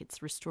like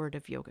it's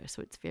restorative yoga,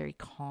 so it's very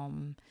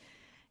calm.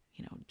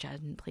 You know,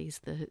 Jen plays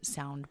the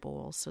sound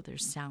bowl, so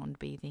there's sound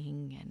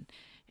bathing, and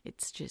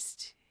it's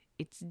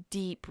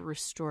deep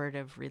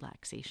restorative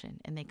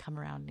relaxation. And they come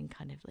around and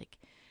kind of like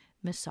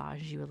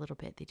massage you a little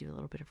bit. They do a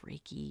little bit of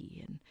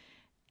Reiki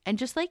and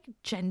just like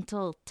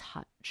gentle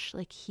touch,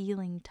 like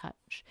healing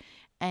touch.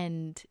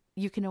 And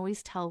you can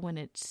always tell when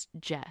it's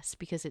Jess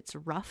because it's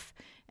rough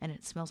and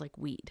it smells like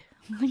weed.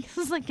 Like this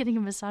is like getting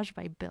a massage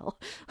by Bill.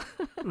 I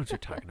don't know what you're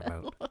talking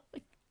about.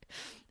 Like,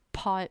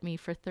 paw at me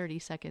for 30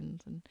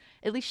 seconds, and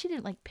at least she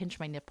didn't like pinch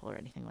my nipple or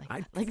anything like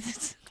that. Like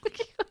this.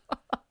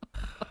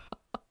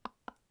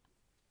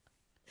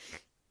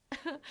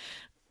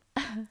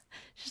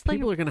 Just like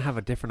people are gonna have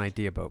a different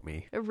idea about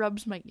me. It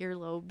rubs my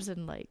earlobes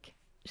and like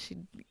she,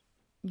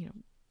 you know,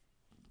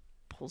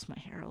 pulls my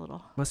hair a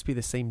little. Must be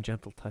the same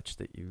gentle touch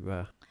that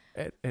you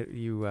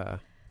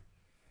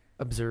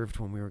observed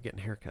when we were getting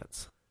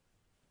haircuts.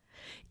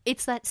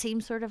 It's that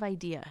same sort of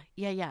idea.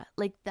 Yeah.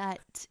 Like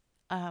that,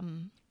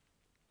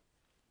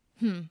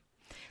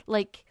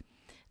 like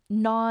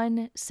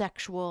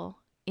non-sexual,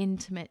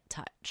 intimate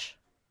touch,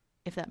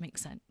 if that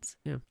makes sense.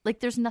 Yeah.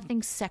 Like there's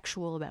nothing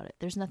sexual about it.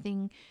 There's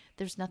nothing,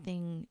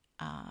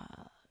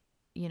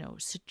 you know,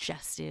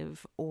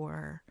 suggestive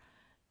or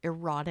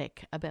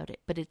erotic about it,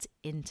 but it's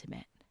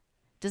intimate.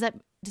 Does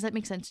that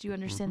make sense? Do you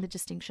understand the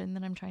distinction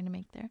that I'm trying to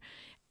make there?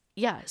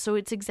 Yeah. So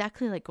it's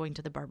exactly like going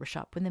to the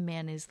barbershop when the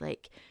man is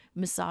like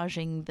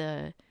massaging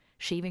the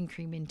shaving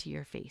cream into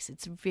your face.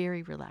 It's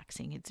very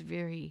relaxing. It's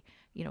very,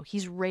 you know,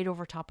 he's right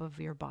over top of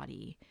your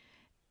body,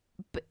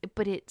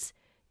 but it's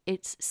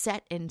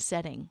set and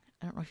setting.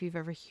 I don't know if you've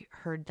ever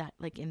heard that,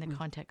 like in the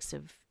context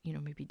of, you know,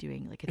 maybe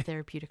doing like a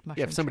therapeutic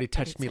mushroom. Yeah, if somebody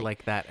trip, touched me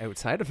like that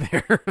outside of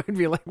there, I'd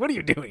be like, what are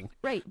you doing?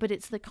 Right. But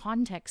it's the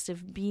context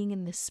of being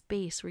in this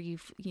space where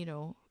you've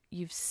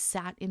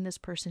sat in this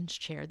person's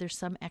chair. There's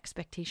some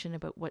expectation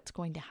about what's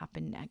going to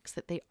happen next,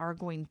 that they are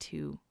going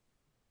to,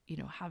 you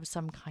know, have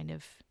some kind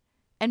of,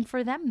 and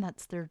for them,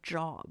 that's their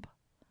job.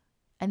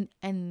 And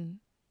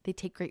they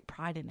take great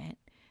pride in it.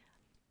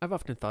 I've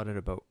often thought it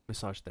about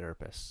massage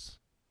therapists.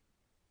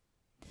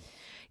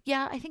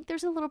 Yeah, I think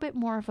there's a little bit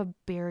more of a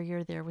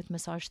barrier there with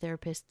massage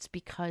therapists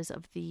because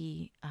of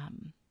the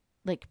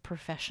like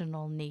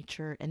professional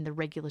nature and the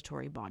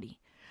regulatory body.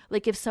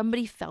 Like if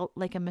somebody felt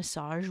like a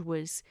massage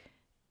was,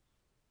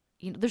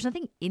 you know, there's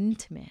nothing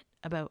intimate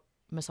about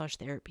massage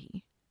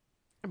therapy.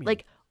 I mean,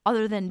 like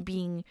other than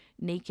being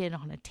naked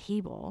on a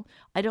table,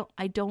 I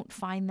don't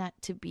find that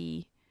to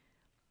be,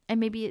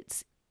 and maybe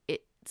it's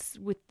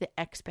with the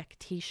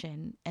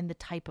expectation and the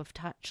type of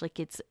touch. Like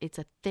it's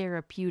a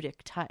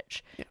therapeutic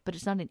touch, but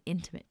it's not an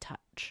intimate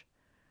touch.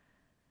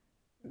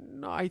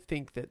 No, I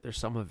think that there's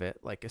some of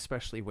it, like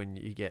especially when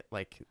you get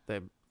like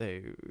the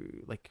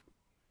like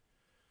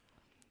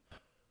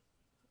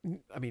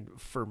I mean,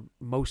 for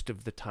most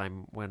of the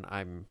time when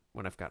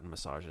I've gotten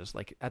massages,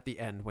 like at the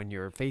end when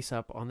you're face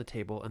up on the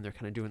table and they're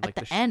kind of doing like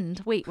at the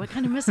end. Wait, what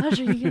kind of massage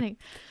are you getting?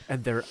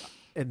 and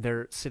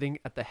they're sitting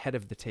at the head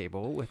of the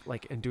table with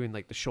like and doing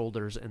like the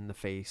shoulders and the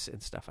face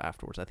and stuff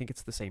afterwards. I think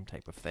it's the same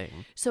type of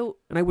thing. So,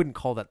 and I wouldn't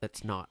call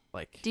that's not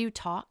like. Do you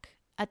talk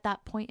at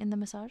that point in the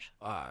massage?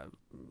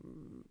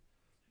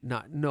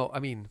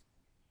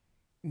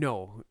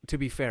 No. To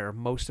be fair,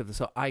 most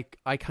of I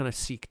kind of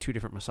seek two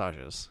different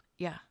massages.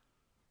 Yeah.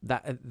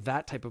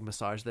 That type of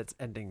massage that's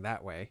ending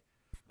that way.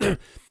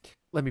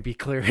 Let me be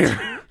clear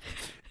here.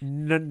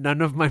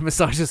 None of my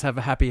massages have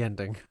a happy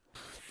ending.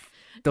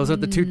 Those are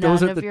the two.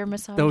 None of your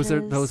massages.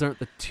 Those aren't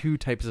the two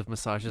types of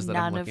massages that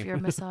I'm looking. None of your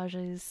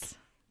massages.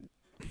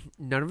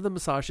 None of the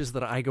massages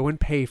that I go and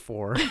pay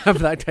for have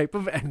that type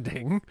of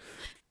ending.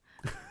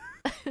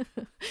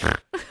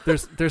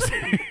 There's.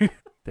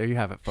 There you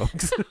have it,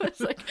 folks. It was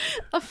like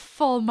a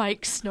full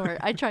mic snort.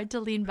 I tried to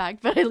lean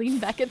back, but I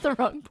leaned back at the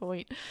wrong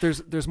point.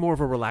 There's more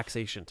of a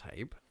relaxation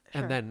type.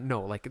 Sure. And then,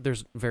 no, like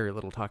there's very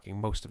little talking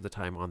most of the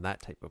time on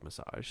that type of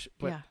massage.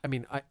 But Yeah. I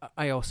mean,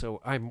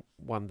 I'm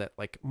one that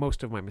like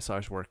most of my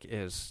massage work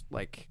is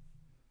like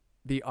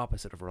the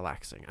opposite of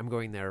relaxing. I'm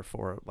going there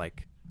for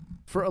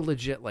a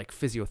legit like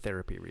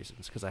physiotherapy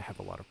reasons because I have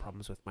a lot of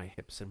problems with my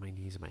hips and my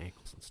knees and my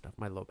ankles and stuff,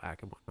 my low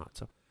back and whatnot.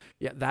 So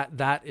yeah,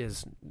 that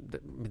is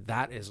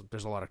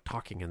there's a lot of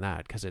talking in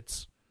that because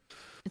it's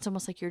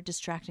almost like you're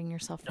distracting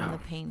yourself from the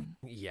pain.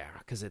 Yeah,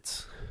 because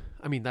that's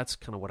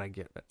kind of what I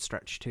get at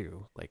Stretch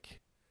too. Like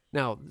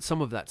now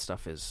some of that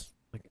stuff is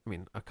like, I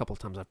mean, a couple of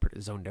times I've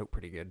zoned out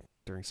pretty good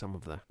during some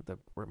of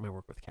my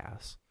work with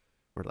Cass,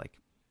 where like,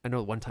 I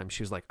know one time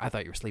she was like, I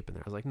thought you were sleeping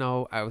there. I was like,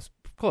 no, I was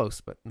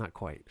close, but not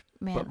quite.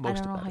 Man, but I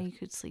don't know how you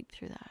could sleep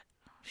through that.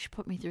 She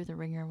put me through the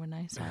ringer when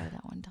I saw her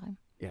that one time.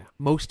 Yeah,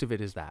 most of it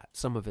is that.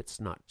 Some of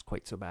it's not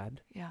quite so bad.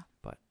 Yeah.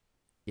 But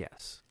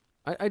yes.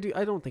 I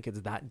don't think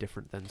it's that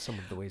different than some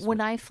of the ways. When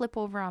I flip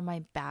over on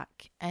my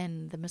back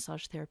and the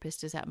massage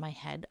therapist is at my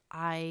head,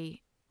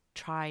 I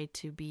try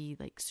to be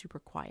like super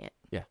quiet.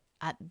 Yeah.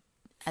 At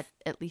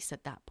least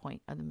at that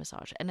point of the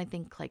massage. And I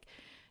think like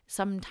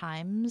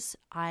sometimes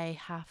I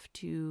have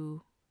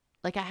to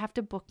book I have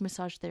to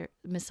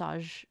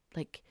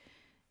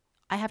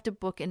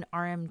book an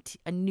RMT,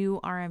 a new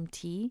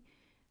RMT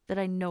that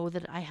I know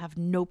that I have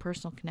no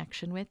personal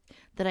connection with,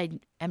 that I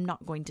am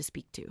not going to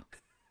speak to.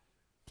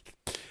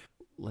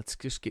 Let's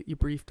just get you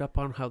briefed up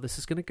on how this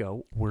is going to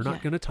go. We're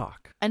not going to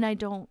talk. And I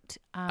don't...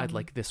 I'd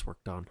like this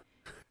worked on.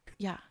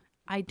 Yeah.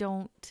 I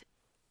don't...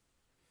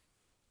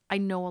 I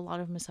know a lot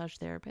of massage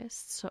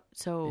therapists,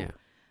 so yeah.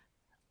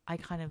 I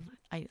kind of...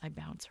 I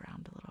bounce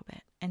around a little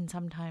bit. And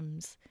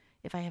sometimes,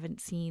 if I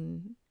haven't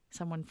seen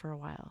someone for a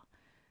while,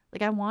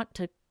 like I want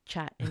to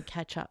chat and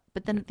catch up.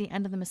 But then at the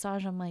end of the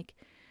massage, I'm like,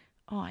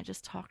 oh, I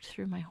just talked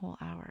through my whole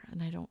hour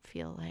and I don't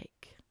feel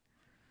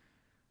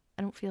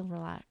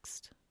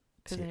relaxed.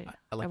 Because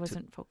I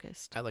wasn't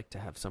focused. I like to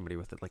have somebody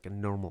with like a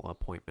normal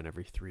appointment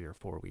every 3 or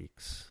 4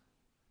 weeks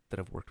that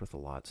I've worked with a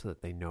lot so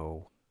that they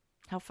know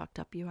how fucked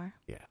up you are.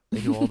 Yeah.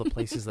 They know all the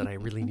places that I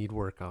really need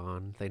work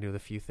on. They know the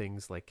few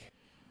things like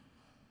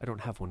I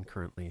don't have one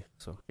currently.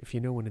 So if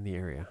you know one in the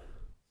area,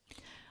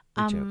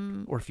 reach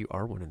out. Or if you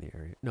are one in the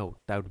area. No,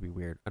 that would be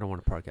weird. I don't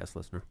want a podcast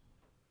listener.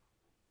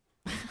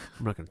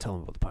 I'm not going to tell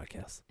them about the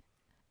podcast.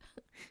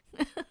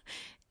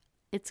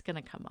 It's going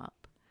to come up.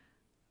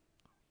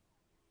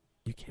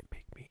 You can't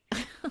make me.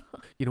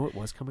 You know what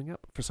was coming up?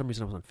 For some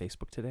reason I was on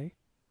Facebook today.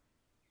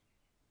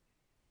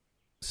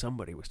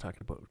 Somebody was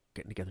talking about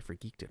getting together for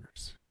geek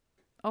dinners.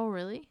 Oh,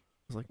 really? I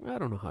was like, I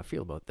don't know how I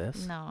feel about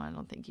this. No, I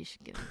don't think you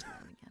should get into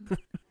that again.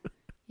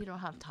 You don't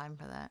have time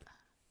for that.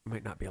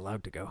 Might not be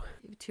allowed to go.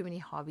 You have too many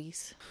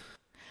hobbies.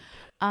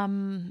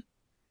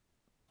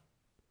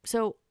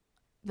 So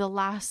the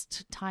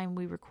last time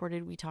we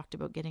recorded, we talked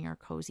about getting our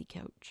cozy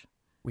couch.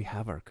 We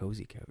have our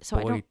cozy couch. So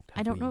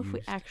I don't know if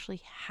we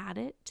actually had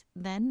it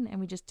then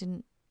and we just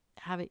didn't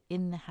have it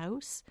in the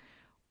house,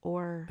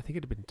 or I think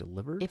it had been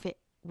delivered. If it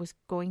was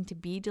going to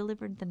be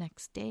delivered the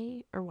next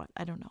day or what.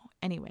 I don't know.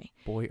 Anyway.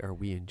 Boy, are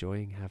we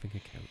enjoying having a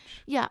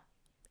couch. Yeah.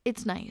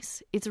 It's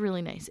nice. It's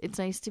really nice. It's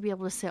nice to be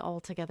able to sit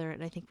all together.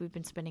 And I think we've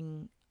been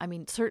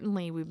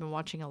certainly we've been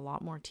watching a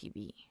lot more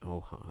TV.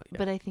 Oh, yeah.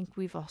 But I think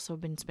we've also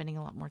been spending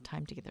a lot more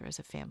time together as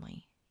a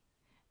family.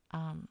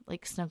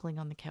 Like snuggling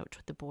on the couch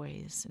with the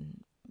boys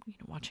and,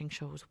 watching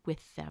shows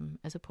with them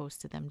as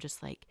opposed to them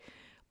just like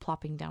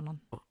plopping down on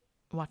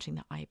watching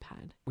the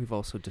iPad. We've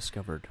also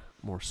discovered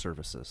more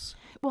services.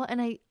 Well,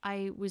 and I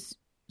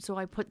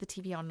put the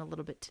TV on a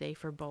little bit today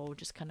for Bo,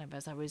 just kind of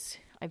as I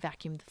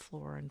vacuumed the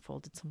floor and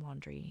folded some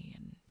laundry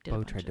and did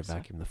Bo tried to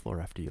vacuum the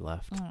floor after you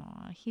left.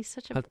 Aw, he's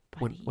such a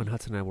buddy. When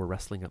Hudson and I were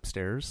wrestling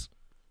upstairs,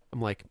 I'm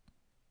like,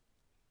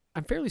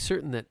 I'm fairly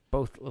certain that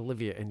both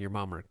Olivia and your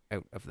mom are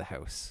out of the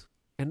house.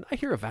 And I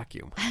hear a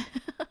vacuum.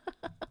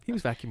 He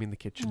was vacuuming the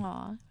kitchen.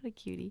 Aw, what a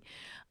cutie.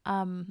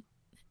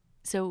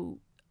 So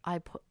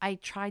I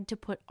tried to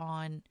put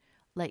on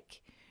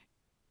like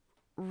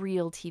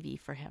real TV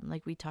for him,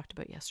 like we talked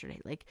about yesterday,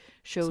 like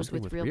shows Something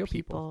with with real real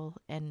people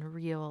and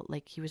real,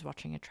 like he was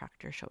watching a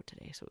tractor show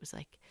today. So it was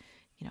like,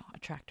 you know, a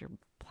tractor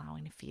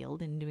plowing a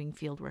field and doing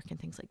field work and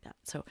things like that.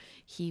 So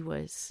he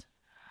was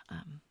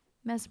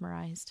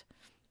mesmerized.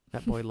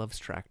 That boy loves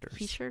tractors.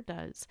 He sure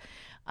does.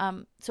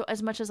 So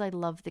as much as I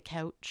love the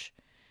couch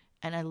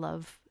and I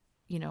love,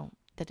 you know,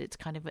 that it's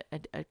kind of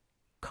a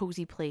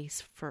cozy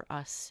place for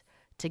us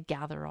to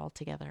gather all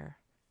together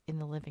in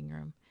the living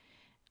room,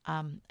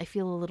 I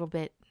feel a little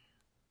bit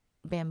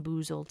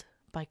bamboozled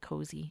by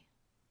cozy.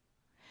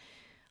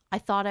 I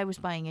thought I was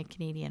buying a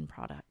Canadian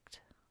product.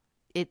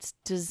 It's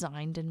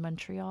designed in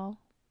Montreal.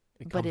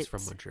 It but comes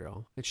from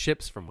Montreal. It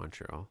ships from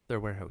Montreal. Their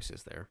warehouse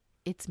is there.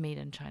 It's made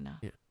in China.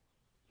 Yeah.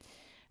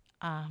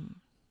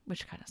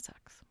 Which kind of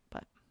sucks,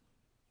 but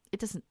it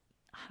doesn't,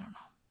 I don't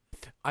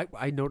know.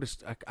 I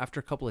noticed after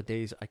a couple of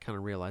days, I kind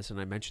of realized, and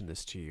I mentioned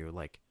this to you,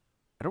 like,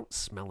 I don't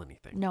smell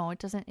anything. No, it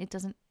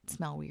doesn't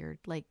smell weird.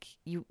 Like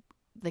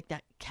like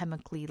that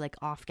chemically, like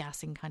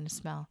off-gassing kind of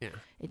smell. Yeah.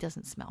 It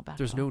doesn't smell bad.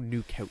 There's at all. no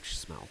new couch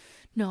smell.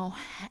 No.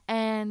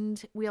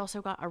 And we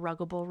also got a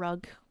Ruggable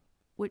rug,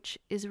 which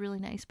is really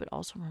nice, but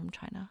also from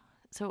China.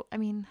 So, I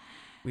mean,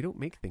 We don't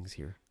make things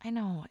here. I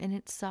know, and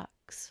it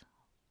sucks.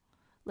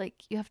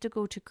 Like, you have to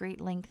go to great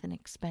length and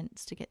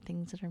expense to get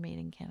things that are made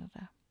in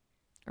Canada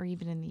or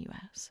even in the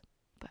US.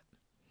 But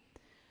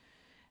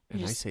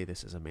And I say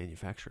this as a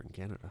manufacturer in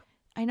Canada.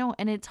 I know,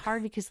 and it's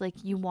hard because,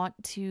 like, you want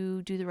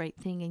to do the right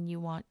thing and you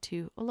want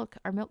to, oh, look,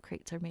 our milk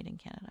crates are made in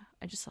Canada.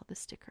 I just saw this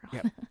sticker on.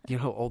 Yeah. Do you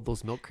know how old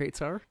those milk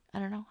crates are? I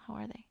don't know. How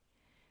are they?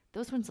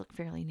 Those ones look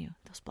fairly new.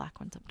 Those black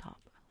ones up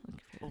top look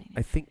fairly new.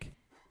 I think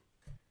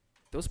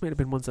those might have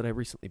been ones that I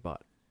recently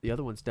bought. The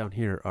other ones down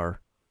here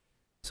are,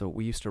 so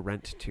we used to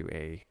rent to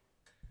a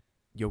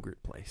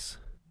yogurt place.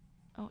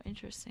 Oh,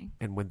 interesting.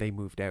 And when they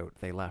moved out,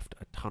 they left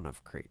a ton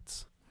of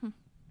crates.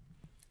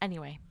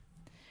 Anyway,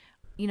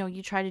 you know,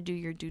 you try to do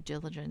your due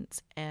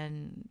diligence,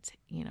 and,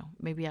 you know,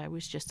 maybe I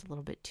was just a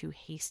little bit too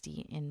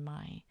hasty in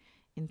my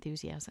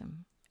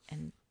enthusiasm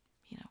and,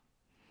 you know,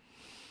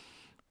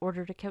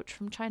 ordered a couch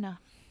from China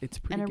It's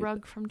pretty and a good.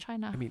 rug from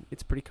China. I mean,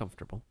 it's pretty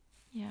comfortable.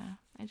 Yeah,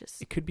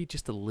 It could be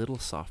just a little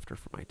softer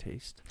for my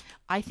taste.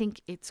 I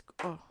think it's,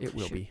 It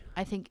will shoot. be.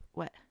 I think,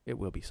 what? It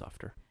will be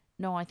softer.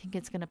 No, I think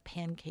it's going to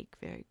pancake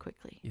very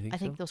quickly. You think I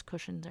think so? those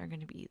cushions are going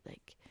to be,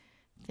 like,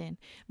 thin.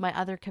 My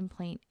other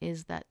complaint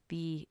is that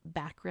the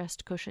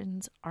backrest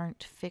cushions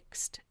aren't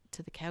fixed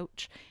to the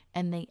couch,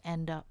 and they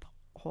end up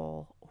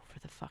all over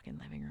the fucking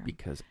living room.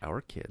 Because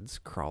our kids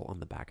crawl on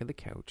the back of the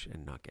couch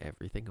and knock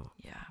everything off.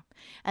 Yeah.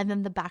 And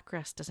then the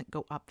backrest doesn't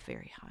go up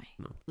very high.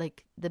 No.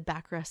 Like, the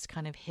backrest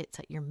kind of hits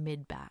at your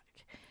mid-back.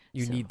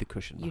 You So need the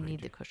cushion You behind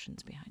need you. the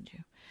cushions behind you.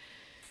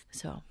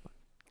 So,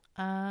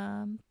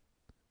 yep,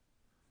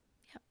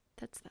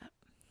 that's that.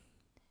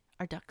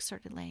 Our ducks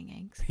started laying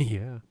eggs.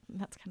 Yeah.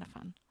 That's kind of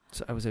fun.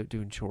 So I was out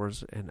doing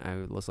chores and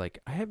I was like,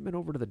 I haven't been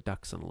over to the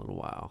ducks in a little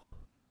while.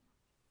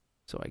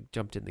 So I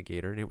jumped in the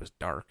gator and it was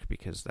dark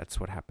because that's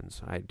what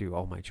happens. I do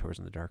all my chores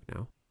in the dark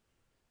now.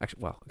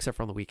 Actually, well, except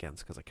for on the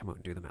weekends because I come out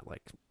and do them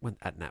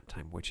at nap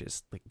time, which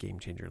is like game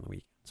changer on the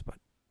weekends, but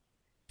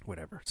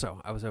whatever.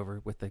 So I was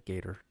over with the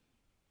gator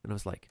and I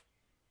was like,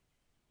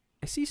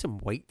 I see some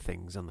white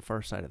things on the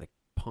far side of the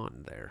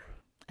pond there.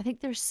 I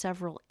think there's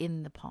several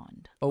in the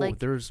pond. Oh, like,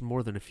 there's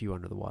more than a few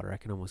under the water. I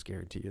can almost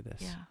guarantee you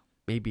this. yeah.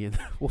 Maybe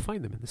we'll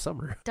find them in the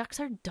summer. Ducks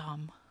are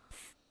dumb.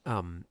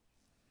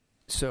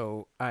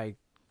 So I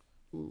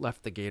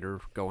left the gator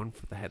going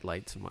for the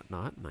headlights and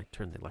whatnot, and I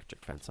turned the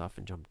electric fence off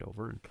and jumped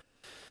over and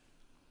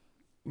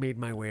made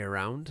my way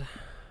around.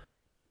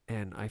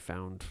 And I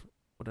found,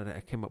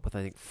 I came up with,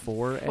 I think,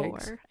 four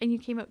eggs. And you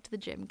came out to the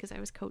gym because I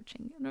was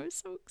coaching, and I was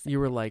so excited. You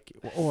were like,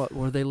 oh,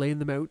 were they laying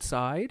them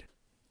outside?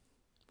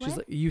 She's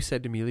like, you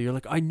said to me, you're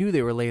like, I knew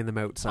they were laying them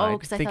outside,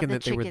 'cause I thinking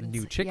thought that they were the chickens.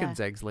 new chickens'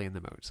 Yeah. eggs laying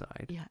them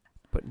outside. Yeah.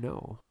 But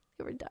no.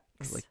 They were I ducks.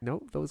 was like,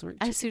 no, those aren't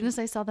As chickens. soon as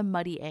I saw the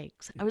muddy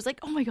eggs, I was like,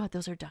 oh my God,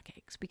 those are duck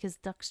eggs, because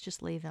ducks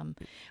just lay them.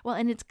 Well,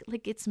 and it's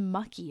like, it's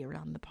mucky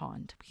around the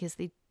pond because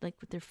they, like,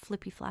 with their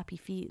flippy flappy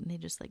feet, and they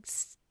just like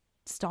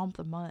stomp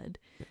the mud.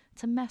 Yeah.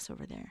 It's a mess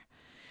over there.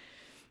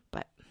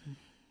 But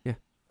yeah,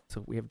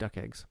 so we have duck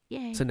eggs.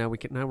 yay. So now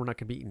we're not going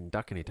to be eating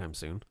duck anytime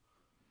soon.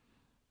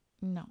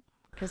 No,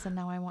 because then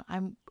now I want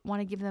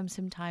to give them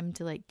some time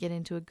to, like, get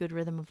into a good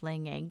rhythm of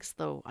laying eggs,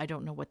 though I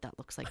don't know what that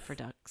looks like for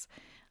ducks.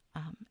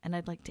 And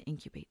I'd like to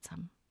incubate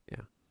some.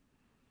 Yeah.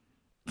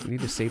 We need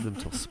to save them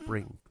till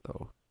spring,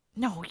 though.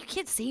 No, you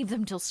can't save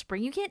them till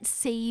spring. You can't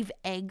save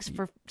eggs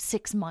for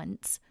 6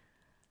 months.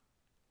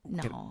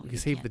 No, We you can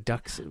save can't the do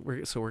ducks. that.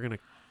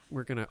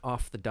 We're gonna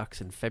off the ducks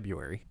in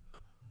February.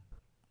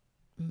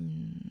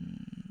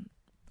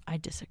 I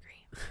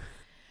disagree.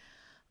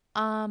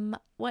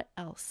 What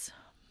else?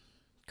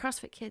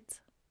 CrossFit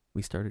Kids.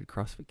 We started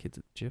CrossFit Kids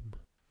at the gym.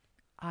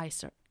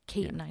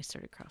 Kate Yeah. and I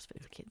started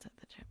CrossFit Kids at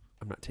the gym.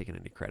 I'm not taking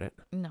any credit.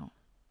 No,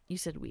 you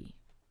said we.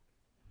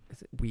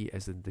 Is it we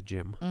as in the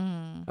gym?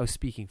 Mm. I was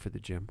speaking for the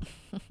gym.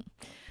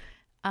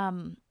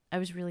 I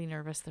was really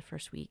nervous the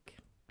first week.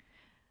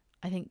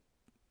 I think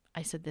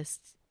I said this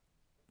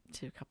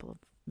to a couple of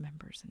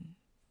members and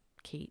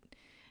Kate.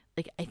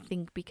 Like, I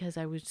think because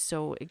I was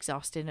so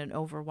exhausted and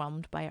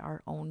overwhelmed by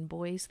our own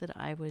boys that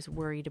I was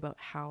worried about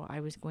how I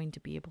was going to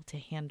be able to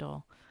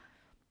handle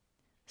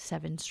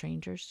 7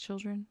 strangers'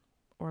 children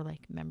or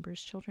like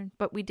members' children.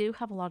 But we do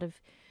have a lot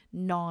of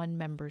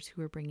non-members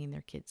who are bringing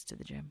their kids to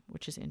the gym,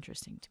 which is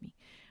interesting to me.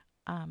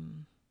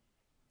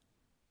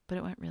 But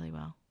it went really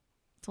well.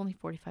 It's only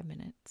 45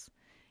 minutes.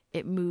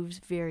 It moves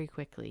very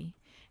quickly.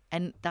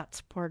 And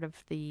that's part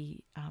of the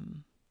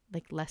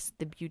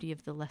the beauty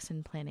of the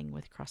lesson planning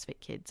with CrossFit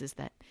Kids is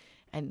that,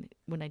 and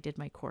when I did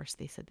my course,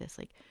 they said this,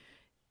 like,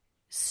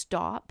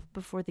 stop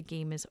before the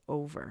game is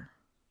over.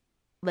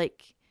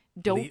 Like,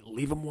 don't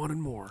leave them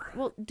wanting more.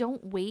 Well,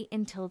 don't wait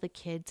until the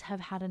kids have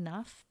had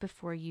enough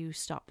before you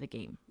stop the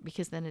game,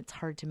 because then it's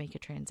hard to make a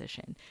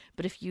transition.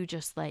 But if you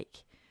just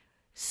like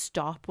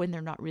stop when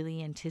they're not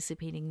really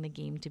anticipating the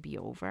game to be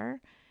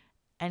over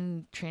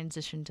and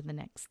transition to the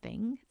next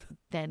thing,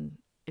 then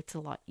it's a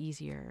lot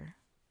easier.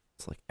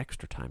 It's like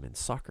extra time in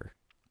soccer.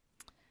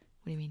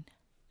 What do you mean?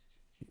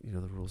 You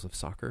know the rules of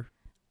soccer?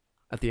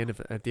 At the end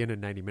of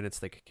 90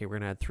 minutes, like, okay, we're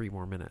going to add 3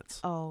 more minutes.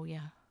 Oh,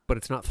 yeah. But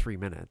it's not 3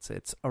 minutes.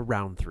 It's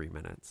around 3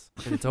 minutes.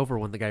 And it's over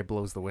when the guy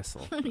blows the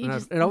whistle.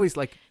 It always,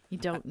 like... You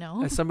don't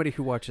know. As somebody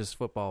who watches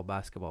football,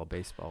 basketball,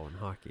 baseball, and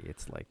hockey,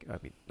 it's like, I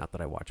mean, not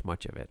that I watch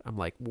much of it. I'm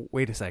like,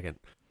 wait a second.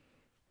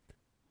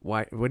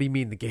 Why? What do you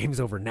mean the game's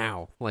over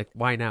now? Like,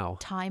 why now?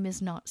 Time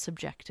is not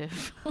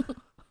subjective.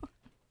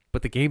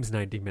 But the game's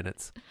 90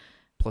 minutes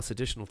plus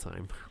additional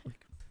time.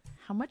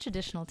 How much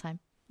additional time?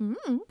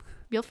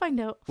 You'll find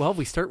out. Well,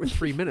 we start with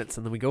 3 minutes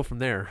and then we go from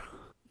there.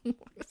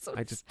 So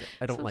I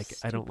don't like it.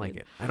 I don't like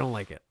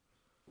it.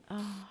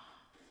 Oh,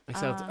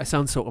 I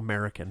sound so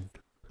American.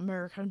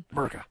 America.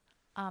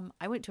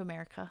 I went to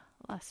America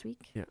last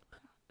week. Yeah.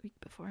 Week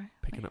before.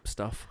 Picking up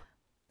stuff.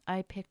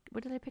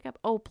 What did I pick up?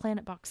 Oh,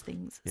 Planet Box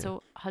things. Yeah.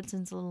 So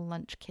Hudson's little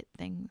lunch kit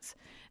things.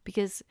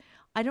 Because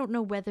I don't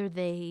know whether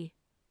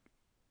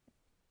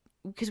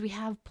because we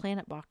have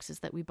Planet Boxes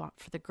that we bought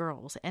for the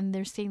girls, and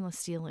they're stainless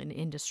steel and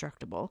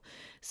indestructible.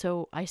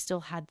 So I still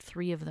had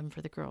 3 of them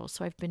for the girls.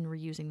 So I've been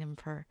reusing them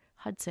for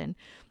Hudson,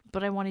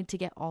 but I wanted to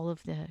get all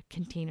of the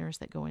containers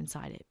that go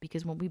inside it,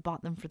 because when we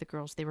bought them for the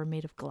girls, they were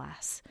made of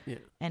glass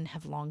and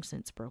have long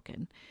since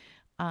broken.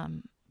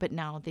 But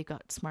now they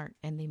got smart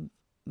and they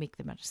make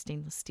them out of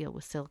stainless steel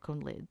with silicone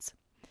lids.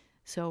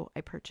 So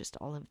I purchased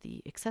all of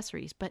the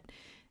accessories, but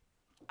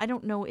I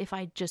don't know if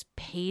I just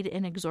paid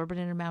an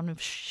exorbitant amount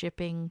of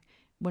shipping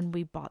when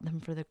we bought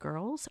them for the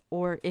girls,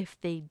 or if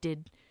they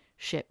did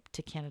ship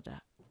to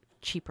Canada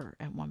cheaper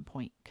at one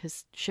point,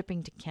 because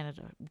shipping to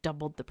Canada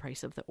doubled the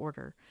price of the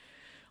order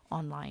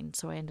online.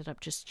 So I ended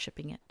up just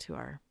shipping it to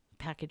our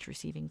package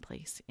receiving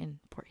place in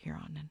Port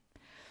Huron and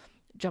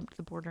jumped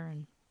the border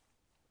and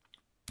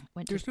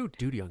went. There's no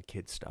duty on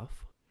kids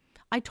stuff.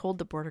 I told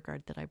the border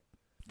guard that I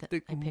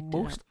picked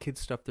most it up.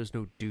 kids stuff, there's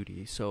no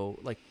duty. So,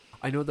 like,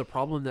 I know the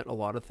problem that a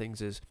lot of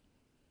things is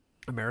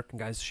American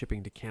guys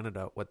shipping to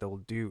Canada, what they'll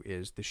do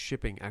is the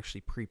shipping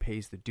actually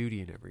prepays the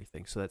duty and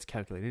everything. So that's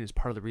calculated in. It's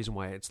part of the reason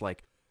why it's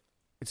like,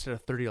 instead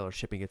of $30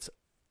 shipping, it's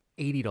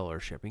 $80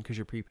 shipping, because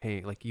you're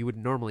prepaying. Like, you would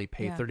normally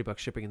pay $30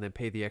 shipping and then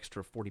pay the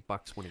extra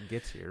 $40 when it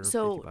gets here.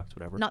 So, $50,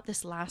 whatever. Not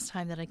this last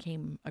time that I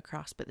came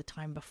across, but the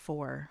time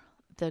before,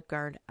 the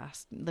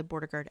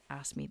border guard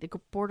asked me, the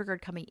border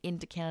guard coming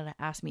into Canada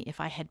asked me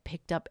if I had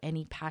picked up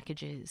any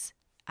packages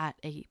at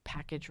a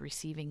package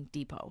receiving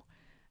depot.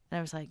 And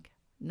I was like,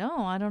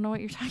 no, I don't know what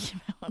you're talking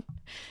about.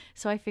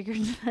 So I figured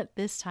that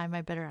this time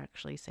I better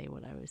actually say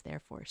what I was there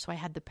for. So I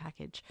had the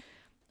package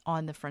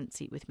on the front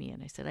seat with me,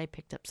 and I said I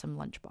picked up some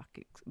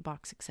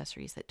lunchbox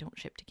accessories that don't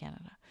ship to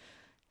Canada.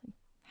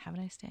 Have a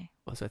nice day.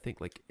 Well, so I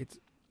think, like,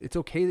 it's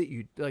okay that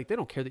you, like, they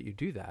don't care that you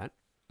do that.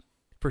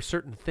 For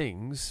certain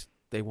things,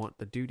 they want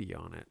the duty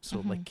on it.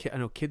 So, like, I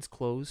know kids'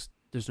 clothes,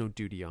 there's no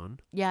duty on.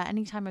 Yeah,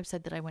 anytime I've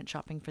said that I went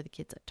shopping for the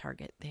kids at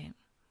Target,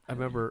 I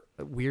remember,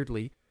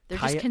 weirdly, they're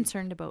just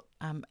concerned about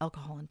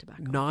alcohol and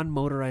tobacco.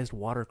 Non-motorized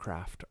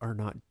watercraft are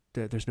not,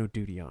 there's no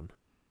duty on.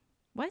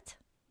 What?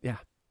 Yeah.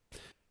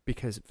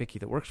 Because Vicky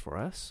that works for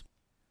us,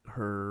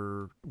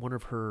 one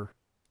of her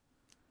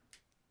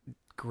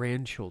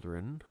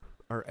grandchildren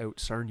are out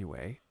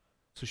Sarnia,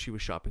 so she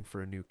was shopping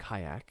for a new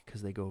kayak,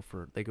 because they go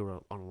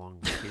on a long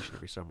vacation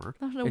every summer.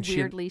 Not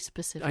weirdly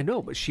specific. I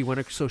know, but she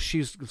went. So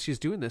she's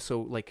doing this.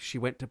 So, like, she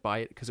went to buy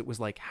it because it was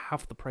like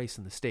half the price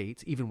in the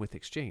States, even with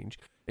exchange.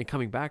 And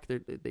coming back,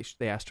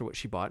 they asked her what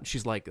she bought, and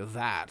she's like,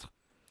 that.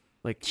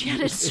 Like, she had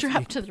it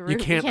strapped to the roof. You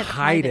can't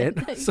hide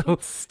it. So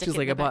she's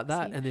like, I bought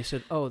that, seat. and they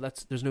said, oh,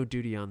 there's no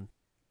duty on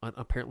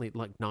apparently,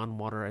 like,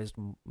 non-motorized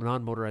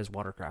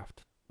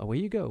watercraft. Away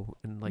you go.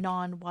 And, like,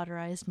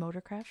 non-waterized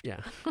motorcraft. Yeah.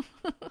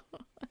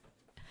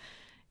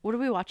 What are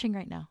we watching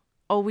right now?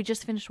 Oh, we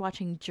just finished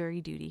watching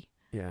Jury Duty.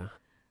 Yeah.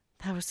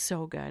 That was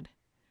so good.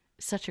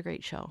 Such a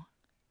great show.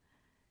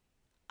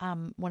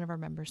 One of our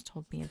members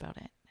told me about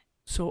it.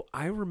 So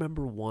I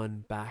remember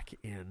one back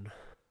in,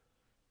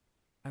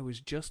 I was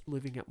just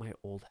living at my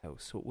old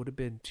house, so it would have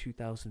been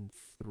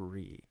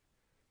 2003.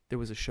 there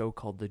was a show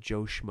called The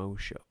Joe Schmo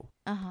Show.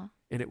 Uh-huh.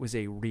 And it was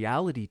a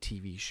reality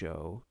TV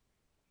show,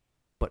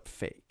 but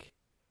fake.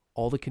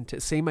 All the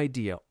same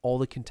idea. All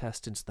the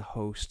contestants, the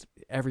host,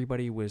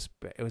 everybody it was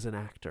an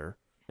actor,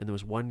 and there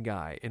was one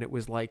guy, and it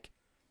was like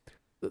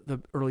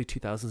the early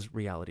 2000s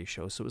reality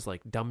show. So it was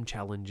like dumb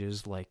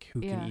challenges, like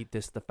who can eat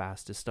this the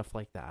fastest, stuff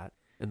like that.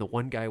 And the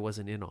one guy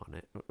wasn't in on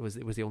it.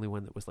 It was the only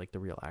one that was like the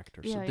real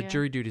actor. So the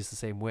jury duty is the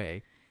same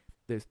way.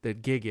 The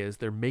gig is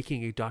they're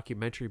making a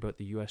documentary about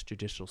the U.S.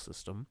 judicial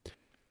system.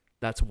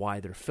 That's why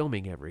they're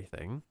filming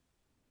everything.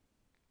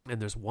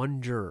 And there's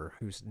one juror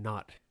who's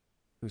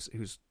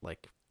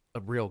like a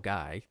real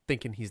guy,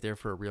 thinking he's there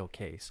for a real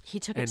case. He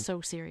took it so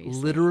seriously.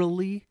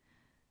 Literally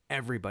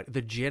everybody.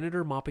 The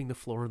janitor mopping the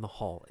floor in the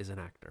hall is an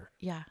actor.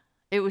 Yeah.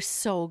 It was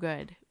so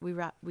good. We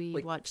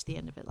watched the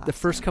end of it last The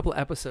first night. couple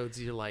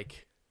episodes, you're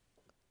like,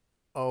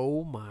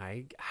 oh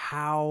my,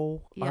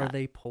 how are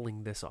they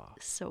pulling this off?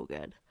 So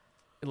good.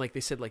 And like they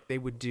said, like they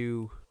would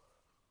do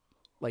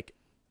like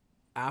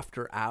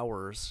after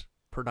hours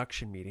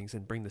production meetings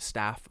and bring the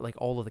staff, like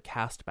all of the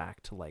cast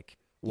back to like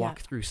walk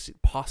through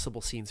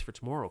possible scenes for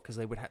tomorrow. Cause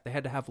they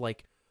had to have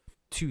like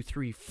 2,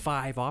 3,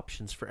 5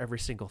 options for every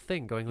single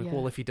thing going like,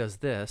 well, if he does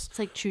this, it's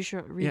like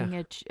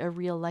reading a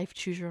real life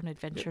choose your own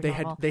adventure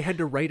novel. They had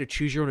to write a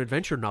choose your own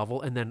adventure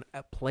novel and then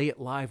play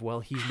it live while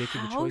he's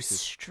making the choices.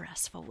 How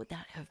stressful would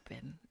that have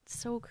been?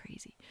 So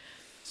crazy.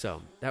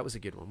 So that was a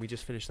good one. We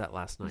just finished that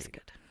last night. That's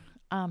good.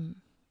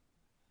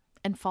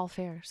 And fall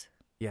fairs.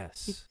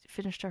 Yes. We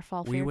finished our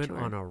fall fair We went tour.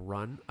 on a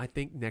run. I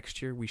think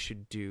next year we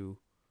should do,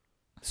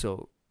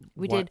 so.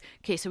 We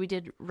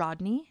did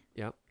Rodney.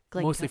 Yep.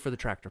 Glencoe. Mostly for the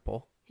tractor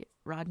pull.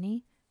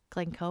 Rodney,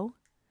 Glencoe,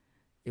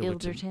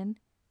 Ilderton,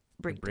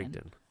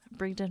 Brigden.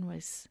 Brigden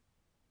was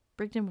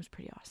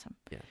pretty awesome.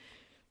 Yeah.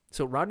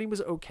 So Rodney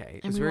was okay.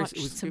 And we watched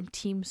some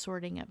team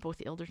sorting at both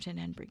Ilderton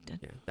and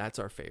Brigden. Yeah, that's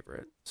our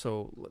favorite.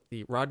 So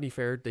the Rodney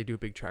Fair, they do a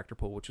big tractor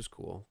pull, which is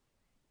cool.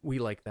 We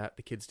like that.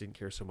 The kids didn't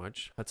care so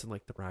much. Hudson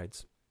liked the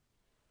rides.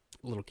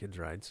 Little kids'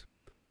 rides.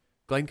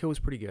 Glencoe was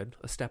pretty good.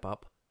 A step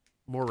up.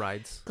 More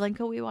rides.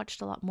 Glencoe, we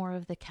watched a lot more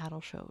of the cattle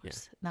shows. Yeah,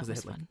 that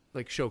was fun.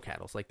 Like show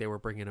cattles. Like they were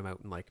bringing them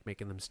out and like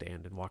making them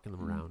stand and walking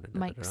them around. And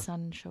Mike's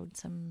son showed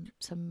some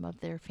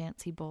of their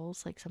fancy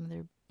bulls, like some of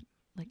their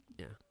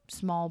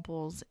small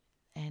bulls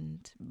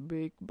and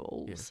big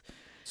bulls. Yeah.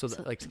 So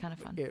it's kind of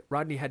fun.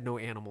 Rodney had no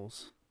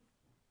animals.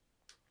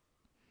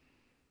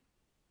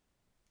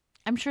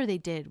 I'm sure they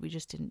did. We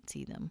just didn't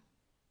see them.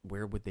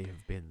 Where would they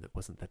have been that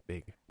wasn't that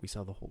big? We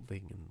saw the whole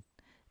thing.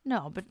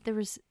 No, but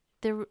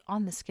there were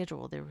on the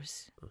schedule. There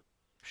was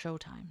show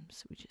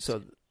times.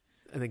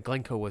 And then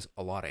Glencoe was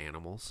a lot of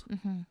animals.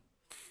 Mm-hmm.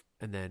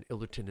 And then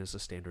Ilderton is a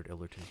standard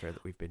Ilderton fair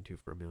that we've been to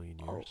for a million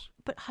years.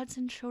 But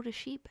Hudson showed a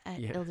sheep at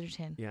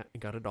Ilderton. Yeah,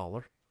 and got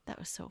 $1. That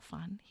was so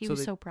fun. He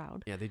was so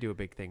proud. Yeah, they do a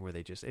big thing where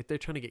they're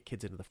trying to get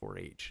kids into the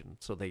 4-H, and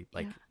so they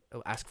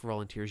ask for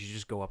volunteers. You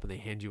just go up and they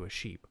hand you a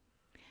sheep.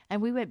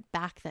 And we went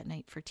back that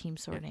night for team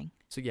sorting.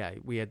 Yeah.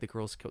 So we had the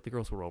girls. The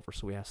girls were over,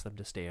 so we asked them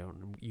to stay out,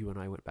 and you and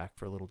I went back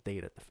for a little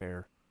date at the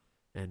fair.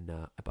 And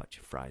I bought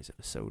you fries and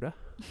a soda.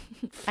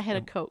 I had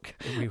a Coke.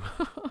 And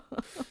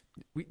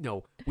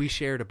we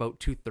shared about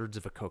 2/3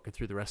 of a Coke and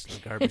threw the rest in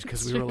the garbage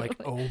because we were like,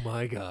 oh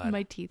my God.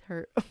 My teeth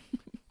hurt.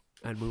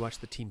 And we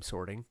watched the team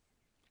sorting.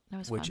 That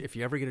was Which, fun. if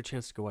you ever get a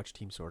chance to go watch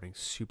team sorting,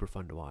 super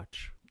fun to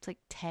watch. It's like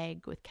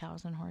tag with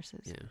cows and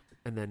horses. Yeah.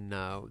 And then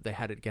they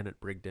had it again at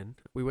Brigden.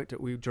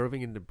 We drove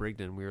into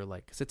Brigden. We were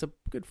like, because it's a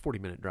good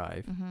 40-minute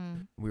drive. Mm-hmm.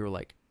 We were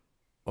like,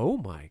 oh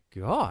my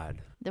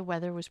God. The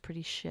weather was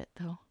pretty shit,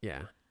 though.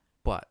 Yeah.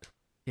 But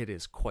it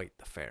is quite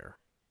the fair.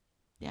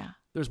 Yeah.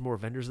 There's more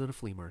vendors than a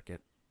flea market.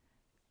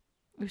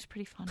 It was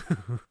pretty fun.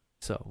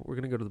 So we're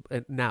going to go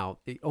to now,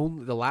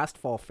 the last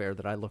fall fair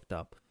that I looked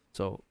up.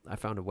 So I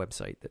found a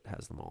website that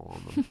has them all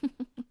on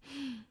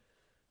them.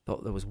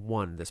 There was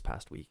one this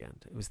past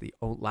weekend. It was the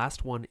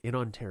last one in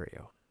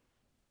Ontario.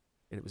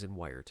 And it was in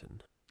Wyerton.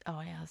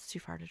 Oh, yeah. It's too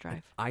far to drive.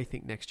 And I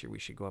think next year we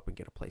should go up and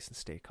get a place and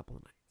stay a couple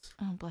of nights.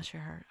 Oh, bless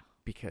your heart.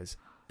 Because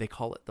they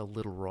call it the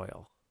Little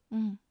Royal.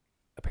 Mm.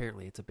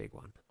 Apparently it's a big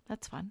one.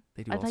 That's fun.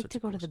 They do I'd all like sorts to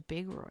of go cool to the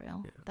Big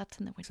Royal. Yeah. That's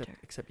in the winter.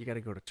 Except you got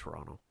to go to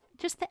Toronto.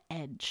 Just the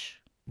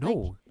edge.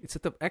 No, it's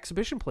at the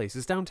exhibition place.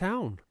 It's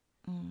downtown.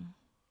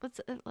 What's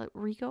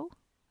Rico?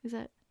 Is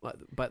that?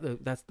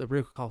 But that's the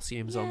Rico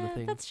Coliseum's on the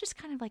thing. That's just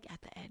kind of like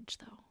at the edge,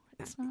 though.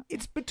 It's not.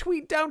 It's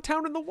between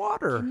downtown and the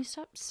water. Can you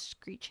stop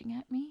screeching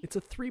at me? It's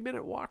a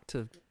 3-minute walk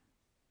to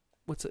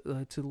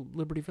to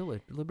Liberty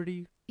Village.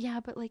 Yeah,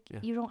 but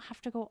you don't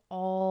have to go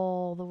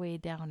all the way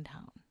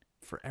downtown.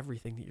 For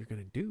everything that you're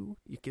going to do.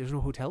 There's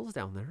no hotels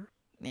down there.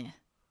 Yeah.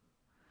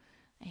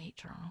 I hate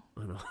Toronto.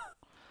 I know.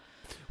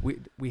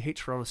 We hate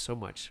Toronto so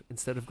much.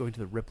 Instead of going to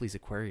the Ripley's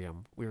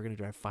Aquarium, we were going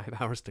to drive 5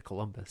 hours to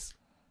Columbus.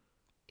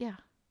 Yeah.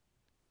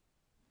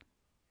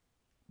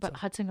 But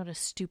Hudson got a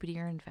stupid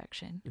ear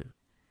infection. Yeah.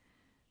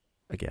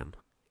 Again.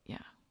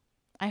 Yeah.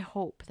 I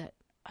hope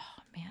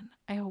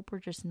we're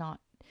just not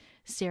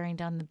staring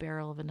down the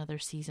barrel of another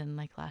season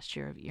like last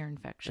year of ear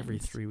infections. Every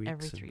 3 weeks.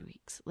 Every 3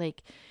 weeks.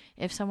 Like,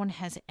 if someone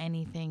has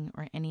anything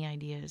or any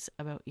ideas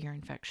about ear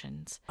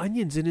infections.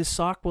 Onions in his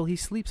sock while he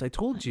sleeps. I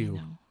told I you.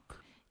 know.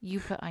 You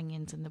put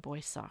onions in the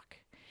boy's sock.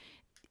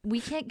 We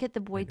can't get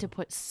the boy to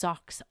put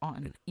socks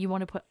on. You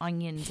want to put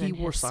onions in his socks.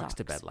 He wore socks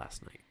to bed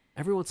last night.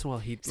 Every once in a while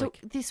he'd So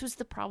this was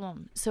the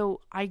problem. So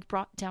I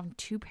brought down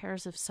 2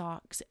 pairs of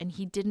socks and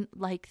he didn't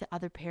like the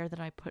other pair that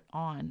I put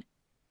on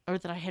or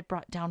that I had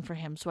brought down for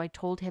him. So I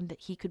told him that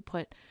he could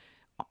put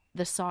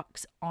the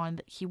socks on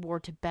that he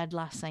wore to bed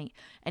last night.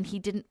 And he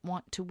didn't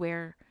want to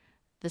wear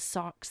the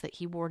socks that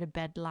he wore to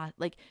bed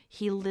like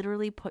he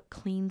literally put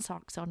clean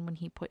socks on when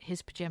he put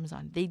his pajamas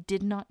on. They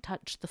did not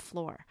touch the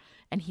floor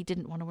and he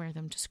didn't want to wear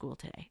them to school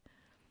today.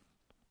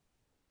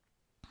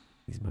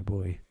 He's my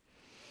boy.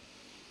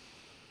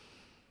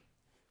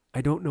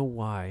 I don't know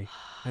why.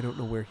 I don't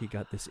know where he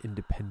got this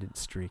independent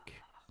streak.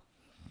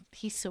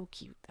 He's so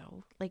cute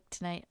though. Like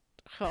tonight.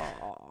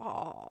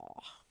 Oh.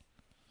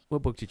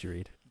 What book did you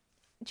read?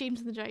 James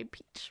and the Giant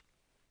Peach.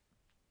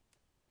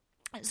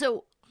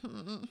 So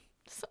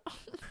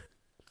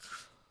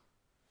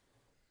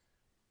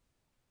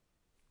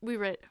we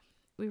read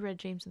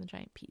James and the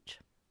Giant Peach.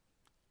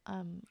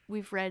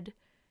 We've read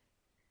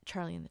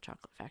Charlie and the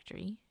Chocolate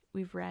Factory.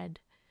 We've read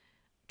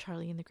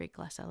Charlie and the Great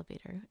Glass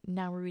Elevator.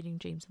 Now we're reading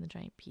James and the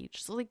Giant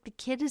Peach. So like the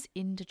kid is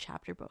into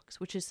chapter books,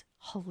 which is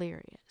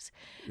hilarious.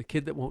 The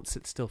kid that won't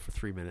sit still for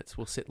 3 minutes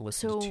will sit and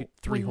listen to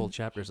 3 whole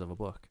chapters of a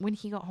book. When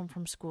he got home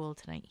from school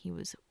tonight, he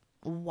was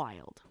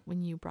wild.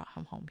 When you brought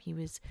him home, he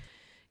was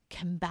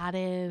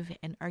combative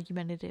and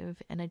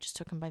argumentative, and I just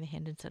took him by the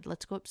hand and said,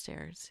 let's go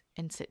upstairs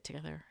and sit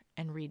together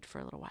and read for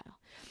a little while.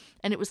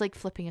 And it was like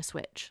flipping a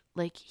switch.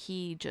 Like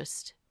he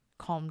just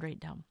calmed right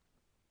down.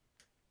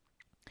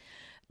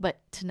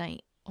 But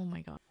tonight, oh my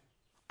God,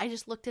 I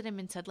just looked at him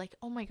and said like,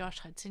 oh my gosh,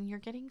 Hudson, you're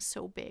getting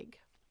so big.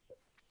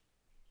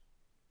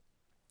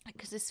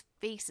 Because his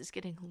face is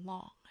getting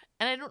long.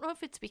 And I don't know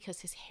if it's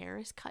because his hair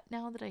is cut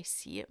now that I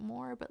see it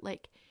more, but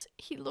like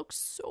he looks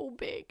so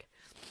big.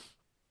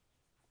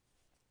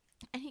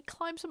 And he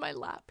climbs on my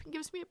lap and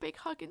gives me a big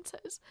hug and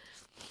says,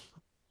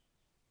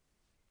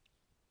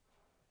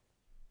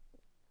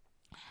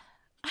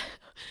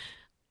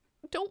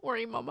 don't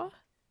worry, Mama.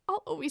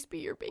 I'll always be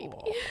your baby.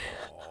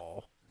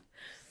 Oh.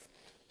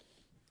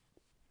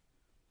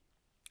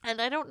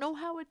 And I don't know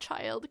how a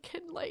child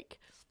can like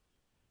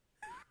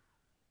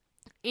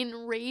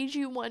enrage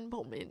you one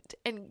moment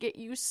and get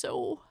you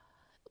so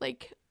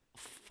like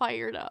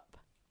fired up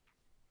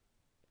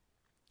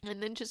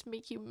and then just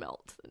make you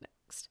melt the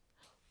next.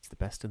 It's the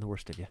best and the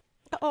worst of you.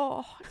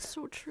 Oh, it's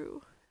so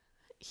true.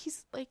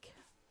 He's my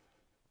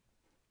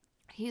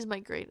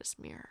greatest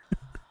mirror.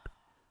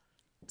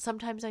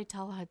 Sometimes I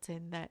tell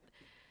Hudson that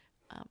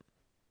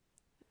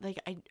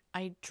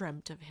I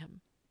dreamt of him.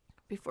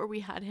 Before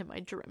we had him, I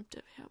dreamt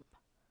of him.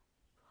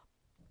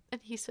 And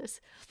he says,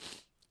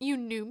 you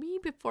knew me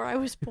before I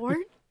was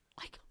born?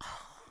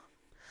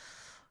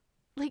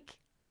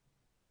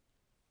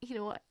 You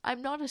know,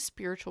 I'm not a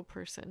spiritual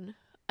person.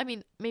 I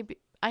mean, maybe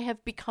I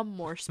have become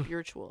more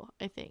spiritual,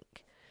 I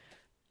think,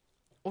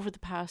 over the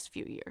past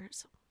few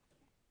years.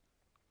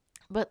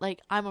 But,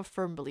 like, I'm a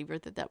firm believer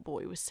that that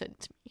boy was sent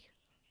to me.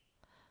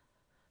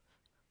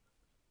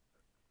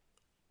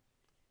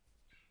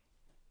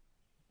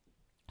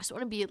 I just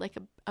want to be, like,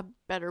 a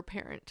better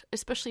parent,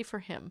 especially for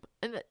him.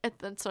 And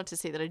that's not to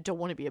say that I don't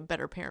want to be a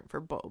better parent for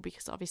Bo,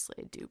 because obviously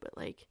I do. But,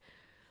 like,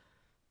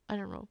 I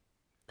don't know.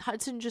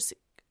 Hudson just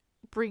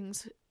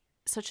brings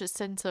such a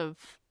sense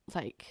of,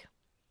 like,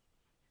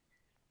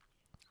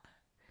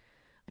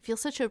 I feel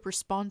such a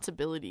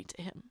responsibility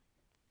to him.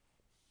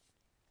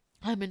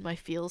 I'm in my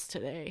feels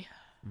today.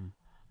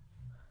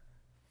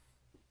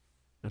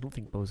 I don't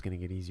think Bo's going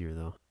to get easier,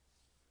 though.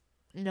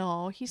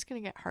 No, he's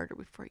going to get harder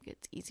before he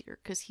gets easier,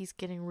 because he's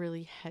getting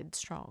really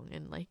headstrong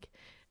and, like,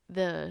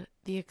 the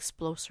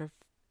explosive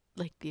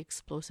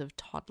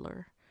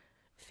toddler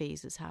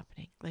phase is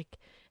happening. Like,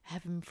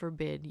 heaven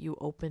forbid you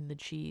open the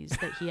cheese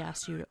that he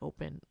asked you to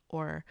open,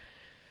 or,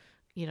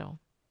 you know,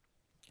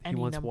 he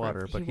wants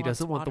water, but he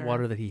doesn't want the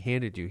water that he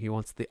handed you. He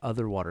wants the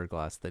other water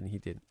glass than he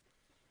did.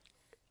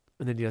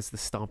 And then he does the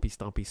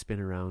stompy spin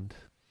around.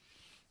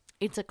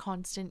 It's a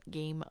constant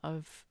game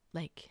of,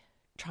 like,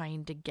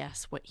 trying to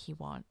guess what he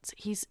wants.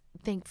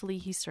 Thankfully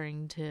he's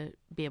starting to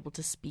be able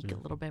to speak a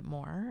little bit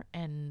more,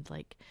 and,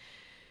 like,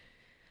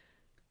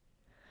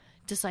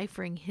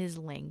 deciphering his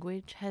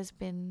language has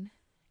been,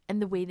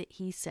 and the way that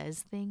he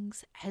says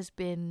things has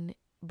been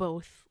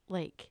both,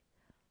 like,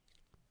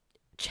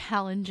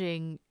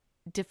 challenging,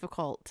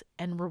 difficult,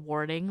 and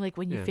rewarding. Like,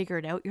 when you figure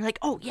it out, you're like,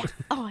 oh yeah,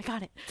 oh, I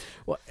got it.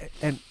 Well,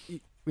 and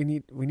we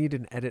need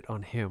an edit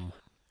on him.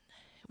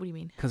 What do you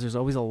mean? Because there's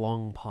always a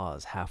long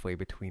pause halfway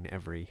between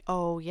every.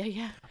 Oh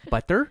yeah.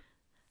 Butter,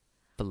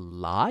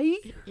 fly.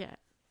 Yeah,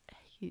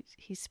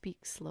 he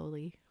speaks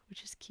slowly,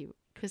 which is cute,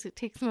 because it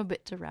takes him a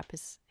bit to wrap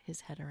his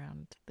head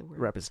around the word.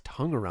 Wrap his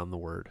tongue around the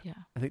word. Yeah.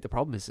 I think the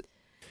problem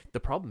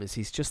is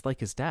he's just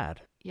like his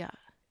dad. Yeah.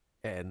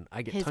 and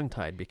I get His-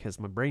 tongue-tied because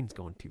my brain's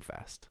going too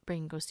fast.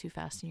 Brain goes too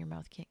fast and your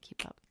mouth can't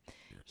keep up. Yeah.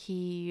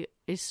 He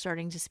is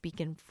starting to speak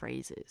in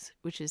phrases,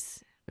 which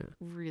is Yeah.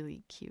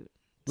 really cute.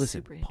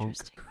 Listen, Super punk.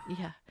 interesting.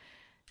 Yeah.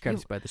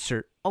 Grabs you by the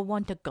shirt. I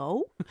want to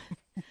go.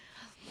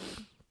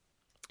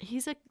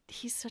 He's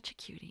such a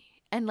cutie.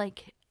 And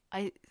like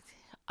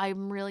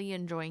I'm really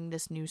enjoying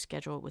this new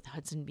schedule with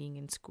Hudson being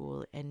in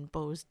school and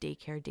Bo's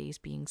daycare days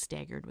being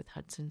staggered with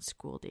Hudson's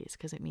school days,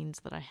 because it means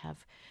that I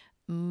have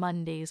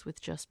Mondays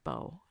with just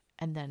Bo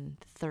and then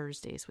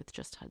Thursdays with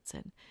just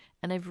Hudson.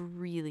 And I've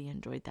really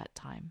enjoyed that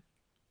time.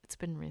 It's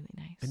been really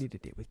nice. I need a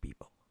date with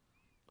Bebo.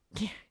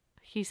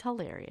 He's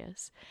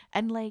hilarious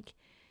and like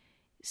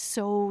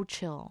so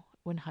chill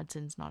when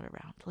Hudson's not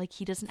around. Like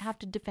he doesn't have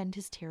to defend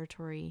his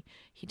territory.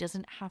 He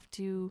doesn't have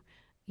to,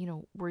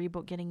 worry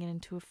about getting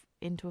into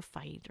a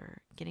fight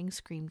or getting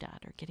screamed at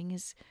or getting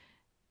his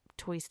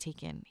toys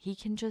taken. He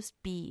can just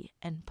be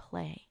and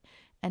play,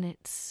 and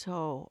it's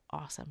so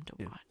awesome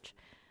to watch.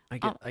 I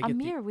get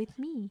Amir with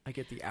me. I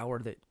get the hour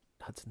that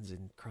Hudson's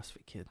in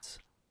CrossFit Kids.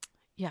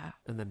 Yeah,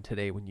 And then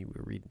today when you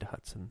were reading to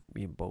Hudson,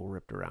 me and Bo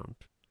ripped around.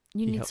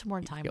 you He need helped- some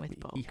more he time helped with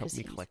me- Bo. He helped 'cause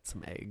me he's- collect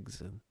some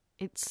eggs and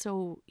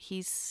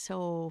he's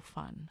so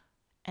fun,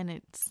 and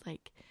it's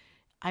like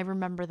I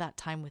remember that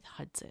time with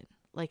Hudson.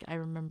 Like I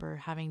remember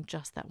having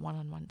just that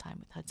one-on-one time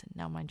with Hudson.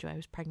 Now mind you, I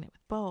was pregnant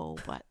with Bo,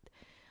 but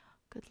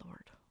good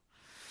Lord.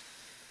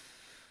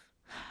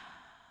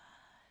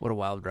 what a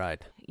wild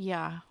ride.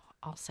 Yeah,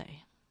 I'll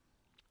say.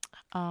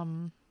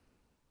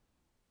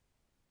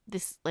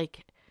 This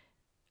like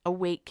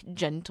awake,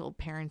 gentle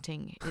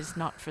parenting is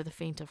not for the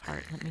faint of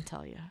heart, let me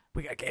tell you.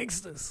 We got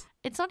gangsters.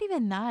 It's not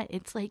even that.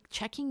 It's like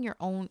checking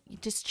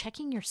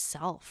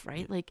yourself,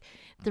 right? Like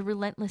the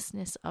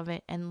relentlessness of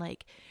it, and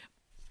like,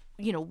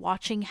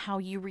 watching how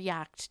you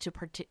react to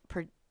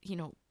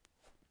particular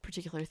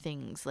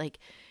things, like,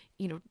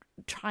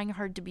 trying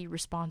hard to be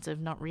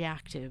responsive, not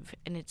reactive.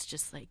 And it's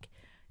just like,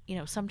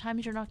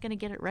 sometimes you're not going to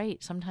get it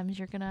right. Sometimes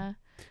you're going to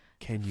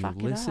Can you fuck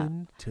it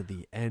listen to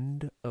the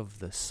end of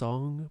the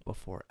song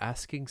before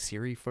asking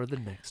Siri for the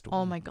next one?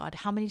 Oh my God.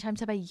 How many times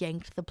have I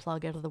yanked the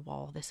plug out of the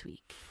wall this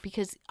week?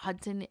 Because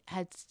Hudson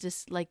has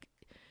just like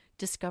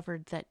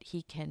discovered that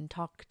he can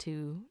talk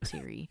to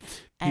Siri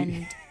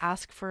and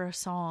ask for a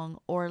song,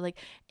 or like,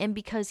 and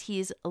because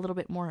he's a little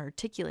bit more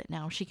articulate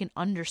now, she can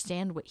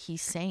understand what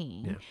he's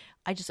saying.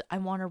 Yeah. I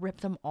want to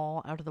rip them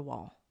all out of the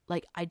wall.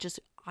 Like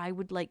I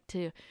would like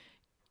to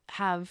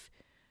have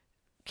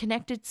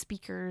connected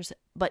speakers,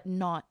 but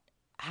not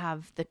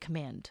have the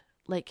command.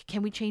 Like,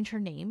 can we change her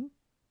name?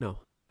 No.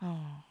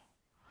 Oh,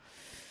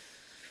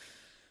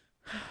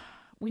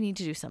 we need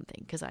to do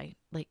something because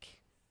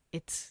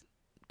it's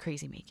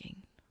crazy making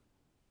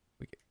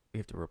We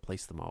have to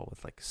replace them all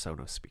with like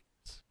Sonos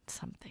speakers.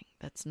 something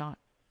that's not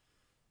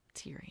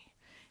Siri.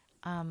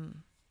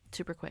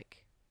 Super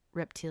quick.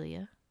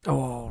 Reptilia.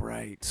 Oh,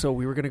 right. So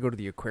we were going to go to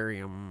the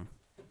aquarium.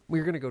 We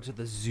were going to go to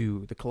the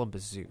zoo, the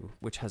Columbus Zoo,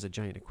 which has a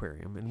giant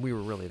aquarium. And we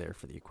were really there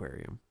for the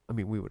aquarium. I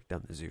mean, we would have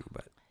done the zoo,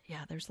 but...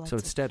 Yeah, there's lots So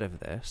of instead of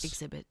this,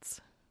 exhibits.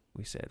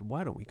 we said,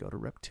 why don't we go to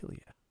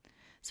Reptilia?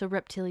 So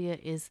Reptilia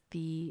is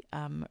the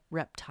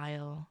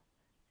reptile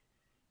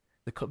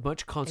The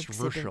much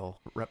controversial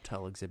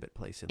reptile exhibit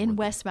place in in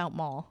London. Westmount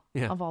Mall,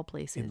 Yeah, of all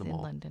places, in the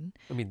mall. London.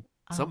 I mean,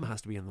 something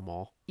has to be in the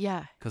mall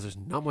Yeah. because there's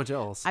not much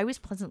else. I was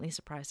pleasantly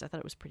surprised. I thought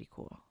it was pretty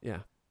cool.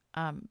 Yeah.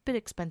 Bit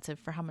expensive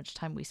for how much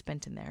time we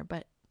spent in there,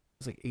 but It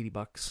was like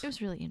 $80. it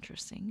was really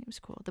interesting. It was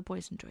cool. The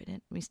boys enjoyed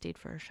it. We stayed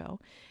for a show.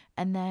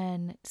 And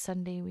then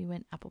Sunday we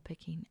went apple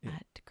picking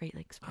at Great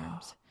Lakes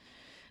Farms.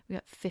 We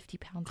got 50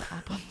 pounds of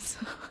apples.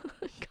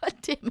 God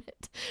damn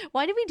it.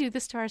 Why do we do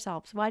this to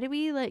ourselves? Why do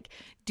we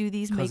do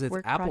these make Because it's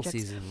work apple projects?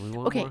 season. We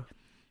want Okay. more.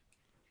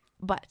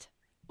 But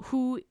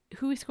who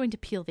is going to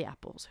peel the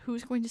apples?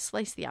 Who's going to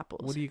slice the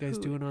apples? What are you guys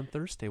Who- doing on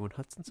Thursday when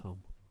Hudson's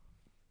home?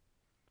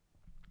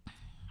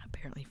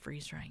 Apparently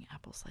freeze drying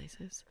apple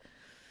slices.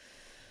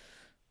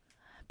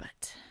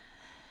 But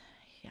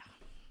yeah.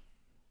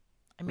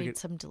 I We made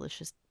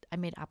could- I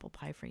made apple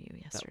pie for you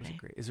That yesterday. was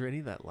great. Is there any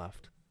of that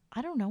left?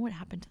 I don't know what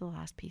happened to the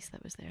last piece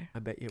that was there. I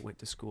bet you went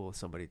to school with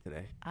somebody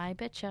today. I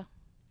betcha.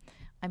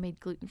 I made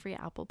gluten-free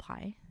apple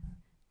pie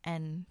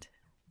and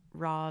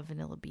raw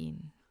vanilla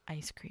bean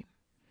ice cream.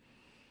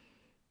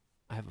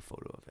 I have a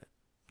photo of it.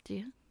 Do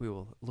you? We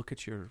will look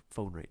at your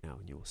phone right now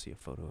and you will see a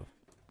photo of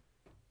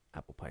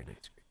apple pie and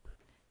ice cream.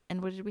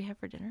 And what did we have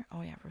for dinner?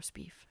 Oh yeah, roast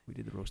beef We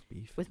did the roast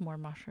beef. with more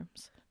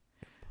mushrooms.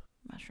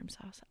 Mushroom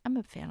sauce. I'm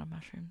a fan of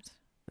mushrooms.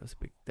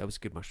 That was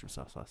good mushroom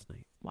sauce last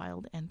night.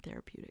 Wild and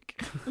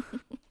therapeutic.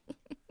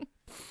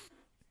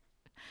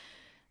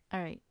 All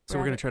right. So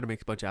we're going to try to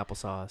make a bunch of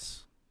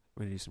applesauce.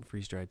 We're going to do some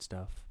freeze-dried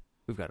stuff.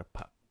 We've got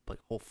a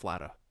whole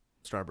flat of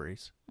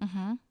strawberries.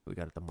 Mm-hmm. We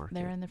got at the market.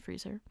 They're in the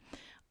freezer.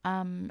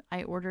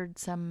 I ordered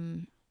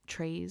some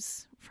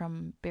trays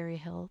from Berry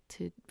Hill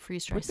to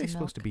freeze dry Weren't some they milk.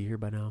 supposed to be here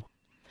by now?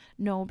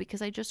 No,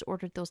 because I just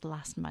ordered those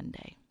last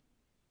Monday.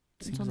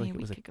 It's Seems only like a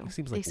it was week like- ago. it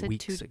seems They like said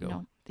weeks ago.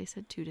 No, they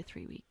said 2 to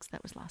 3 weeks.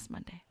 That was last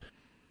Monday.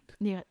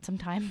 You got some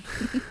time.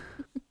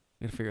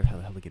 We got to figure out how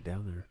the hell to get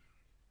down there.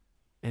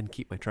 and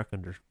keep my truck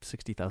under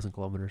 60,000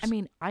 kilometers. I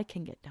mean, I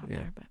can get down Yeah.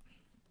 there, but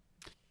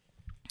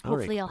All right,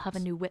 hopefully I'll have a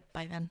folks. new whip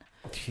by then.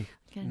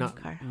 Get a not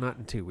new car. not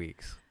in 2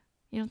 weeks.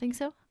 You don't think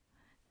so?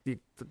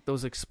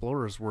 Those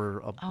Explorers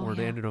were Oh,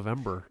 the yeah. end of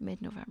November.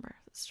 Mid-November.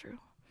 That's true.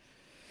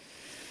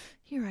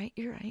 You're right.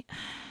 You're right.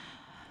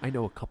 I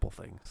know a couple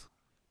things.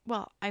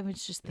 Well, I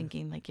was just Yeah.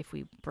 thinking like if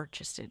we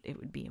purchased it, it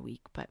would be a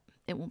week, but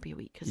it won't be a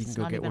week because You can it's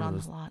go not get even one of on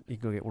those- the lot. You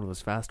can go get one of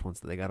those fast ones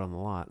that they got on the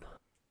lot.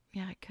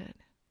 Yeah, I could.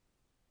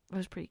 It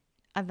was pretty.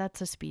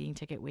 That's a speeding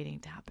ticket waiting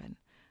to happen.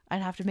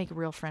 I'd have to make it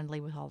real friendly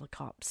with all the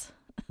cops.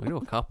 We know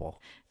a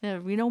couple. Yeah,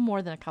 we know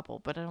more than a couple,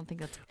 but I don't think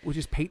that's. We'll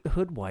just paint the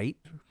hood white.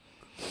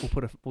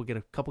 We'll get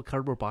a couple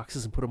cardboard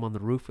boxes and put them on the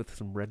roof with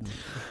some red.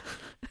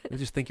 They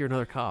just think you're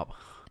another cop.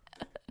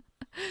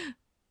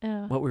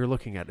 What we were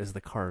looking at is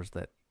the cars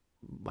that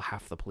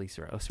half the police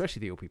are, especially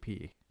the OPP.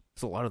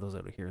 There's a lot of those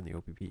out here in the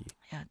OPP.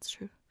 Yeah, it's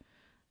true.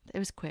 It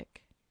was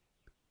quick.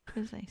 It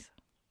was nice.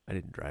 I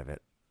didn't drive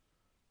it.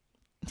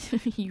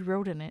 You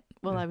rode in it.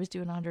 Well, Yeah. I was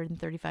doing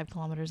 135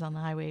 kilometers on the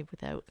highway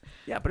without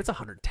Yeah, but it's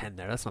 110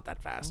 there. That's not that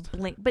fast.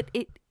 But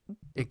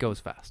It goes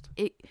fast.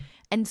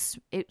 it's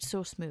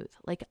so smooth.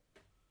 Like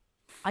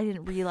I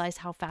didn't realize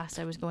how fast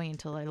I was going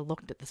until I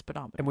looked at the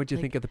speedometer. And what'd you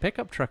think of the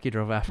pickup truck you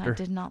drove I after?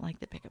 did not like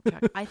the pickup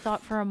truck. I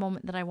thought for a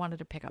moment that I wanted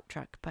a pickup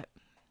truck, but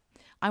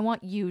I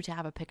want you to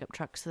have a pickup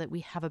truck so that we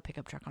have a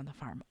pickup truck on the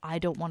farm. I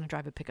don't want to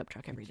drive a pickup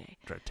truck every day.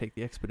 Try to take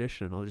the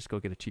Expedition and I'll just go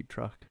get a cheap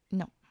truck.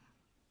 Nope.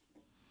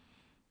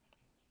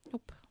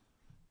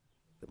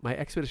 My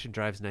Expedition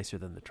drives nicer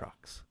than the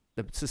trucks.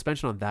 The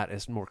suspension on that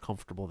is more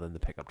comfortable than the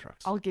pickup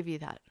trucks. I'll give you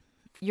that.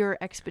 Your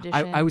Expedition.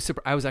 I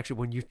was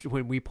actually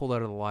when we pulled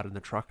out of the lot in the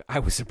truck, I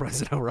was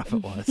surprised at how rough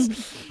it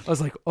was. I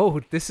was like,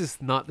 "Oh, this is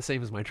not the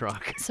same as my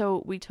truck."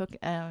 So we took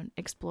an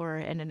Explorer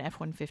and an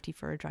F-150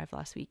 for a drive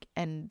last week,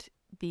 and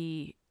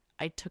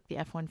I took the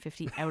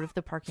F-150 out of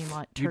the parking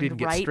lot, You turned didn't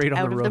get right straight on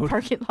out the of the road.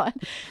 parking lot,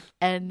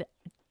 and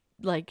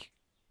like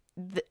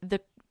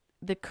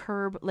the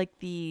curb, like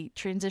the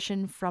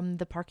transition from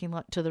the parking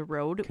lot to the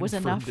road was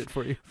Confirmed enough it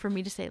for you. for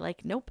me to say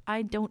like, nope,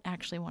 I don't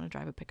actually want to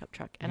drive a pickup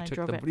truck, and I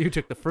drove it You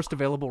took the first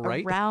available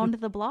right. around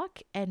the block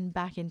and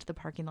back into the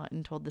parking lot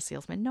and told the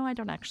salesman, no, I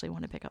don't actually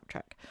want a pickup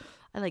truck.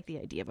 I like the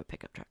idea of a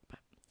pickup truck, but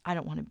I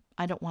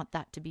don't want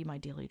that to be my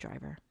daily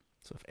driver.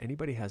 So if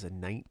anybody has a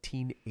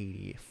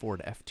 1980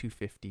 Ford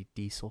F-250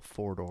 diesel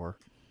 4-door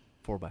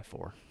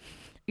 4x4,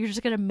 You're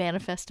just going to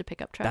manifest a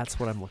pickup truck? that's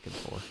what I'm looking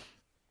for.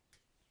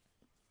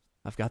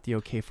 I've got the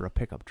okay for a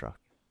pickup truck.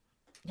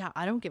 Yeah,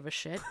 I don't give a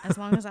shit. As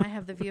long as I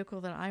have the vehicle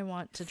that I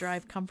want to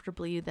drive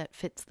comfortably that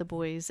fits the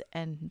boys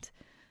and,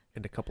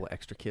 And a couple of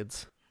extra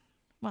kids.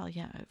 well,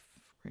 yeah, if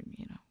we're,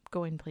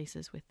 going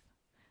places with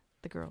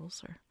the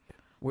girls or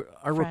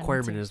Our Friends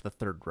requirement or- is the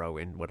third row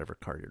in whatever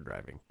car you're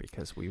driving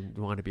because we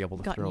want to be able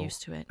to gotten throw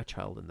used to it. a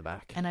child in the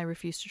back. And I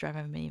refuse to drive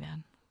a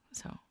minivan,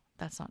 so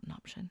that's not an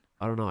option.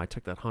 I don't know. I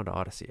took that Honda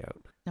Odyssey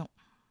out.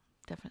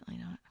 Definitely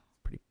not.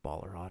 Pretty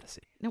baller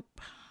Odyssey. Nope,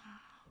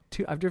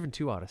 I've driven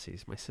 2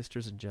 Odysseys, my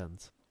sister's and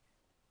Jen's.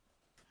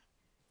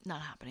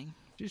 not happening.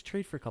 Just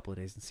trade for a couple of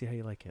days and see how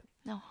you like it.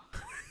 No.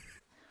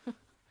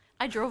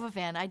 I drove a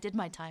van. I did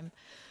my time.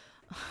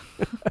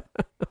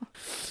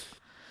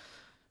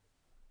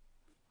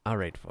 All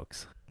right,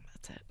 folks.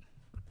 That's it.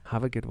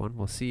 Have a good one.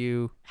 We'll see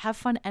you. Have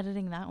fun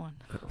editing that one.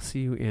 I'll see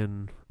you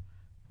in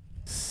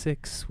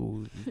 6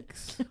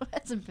 weeks. It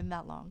hasn't been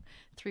that long.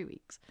 3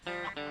 weeks.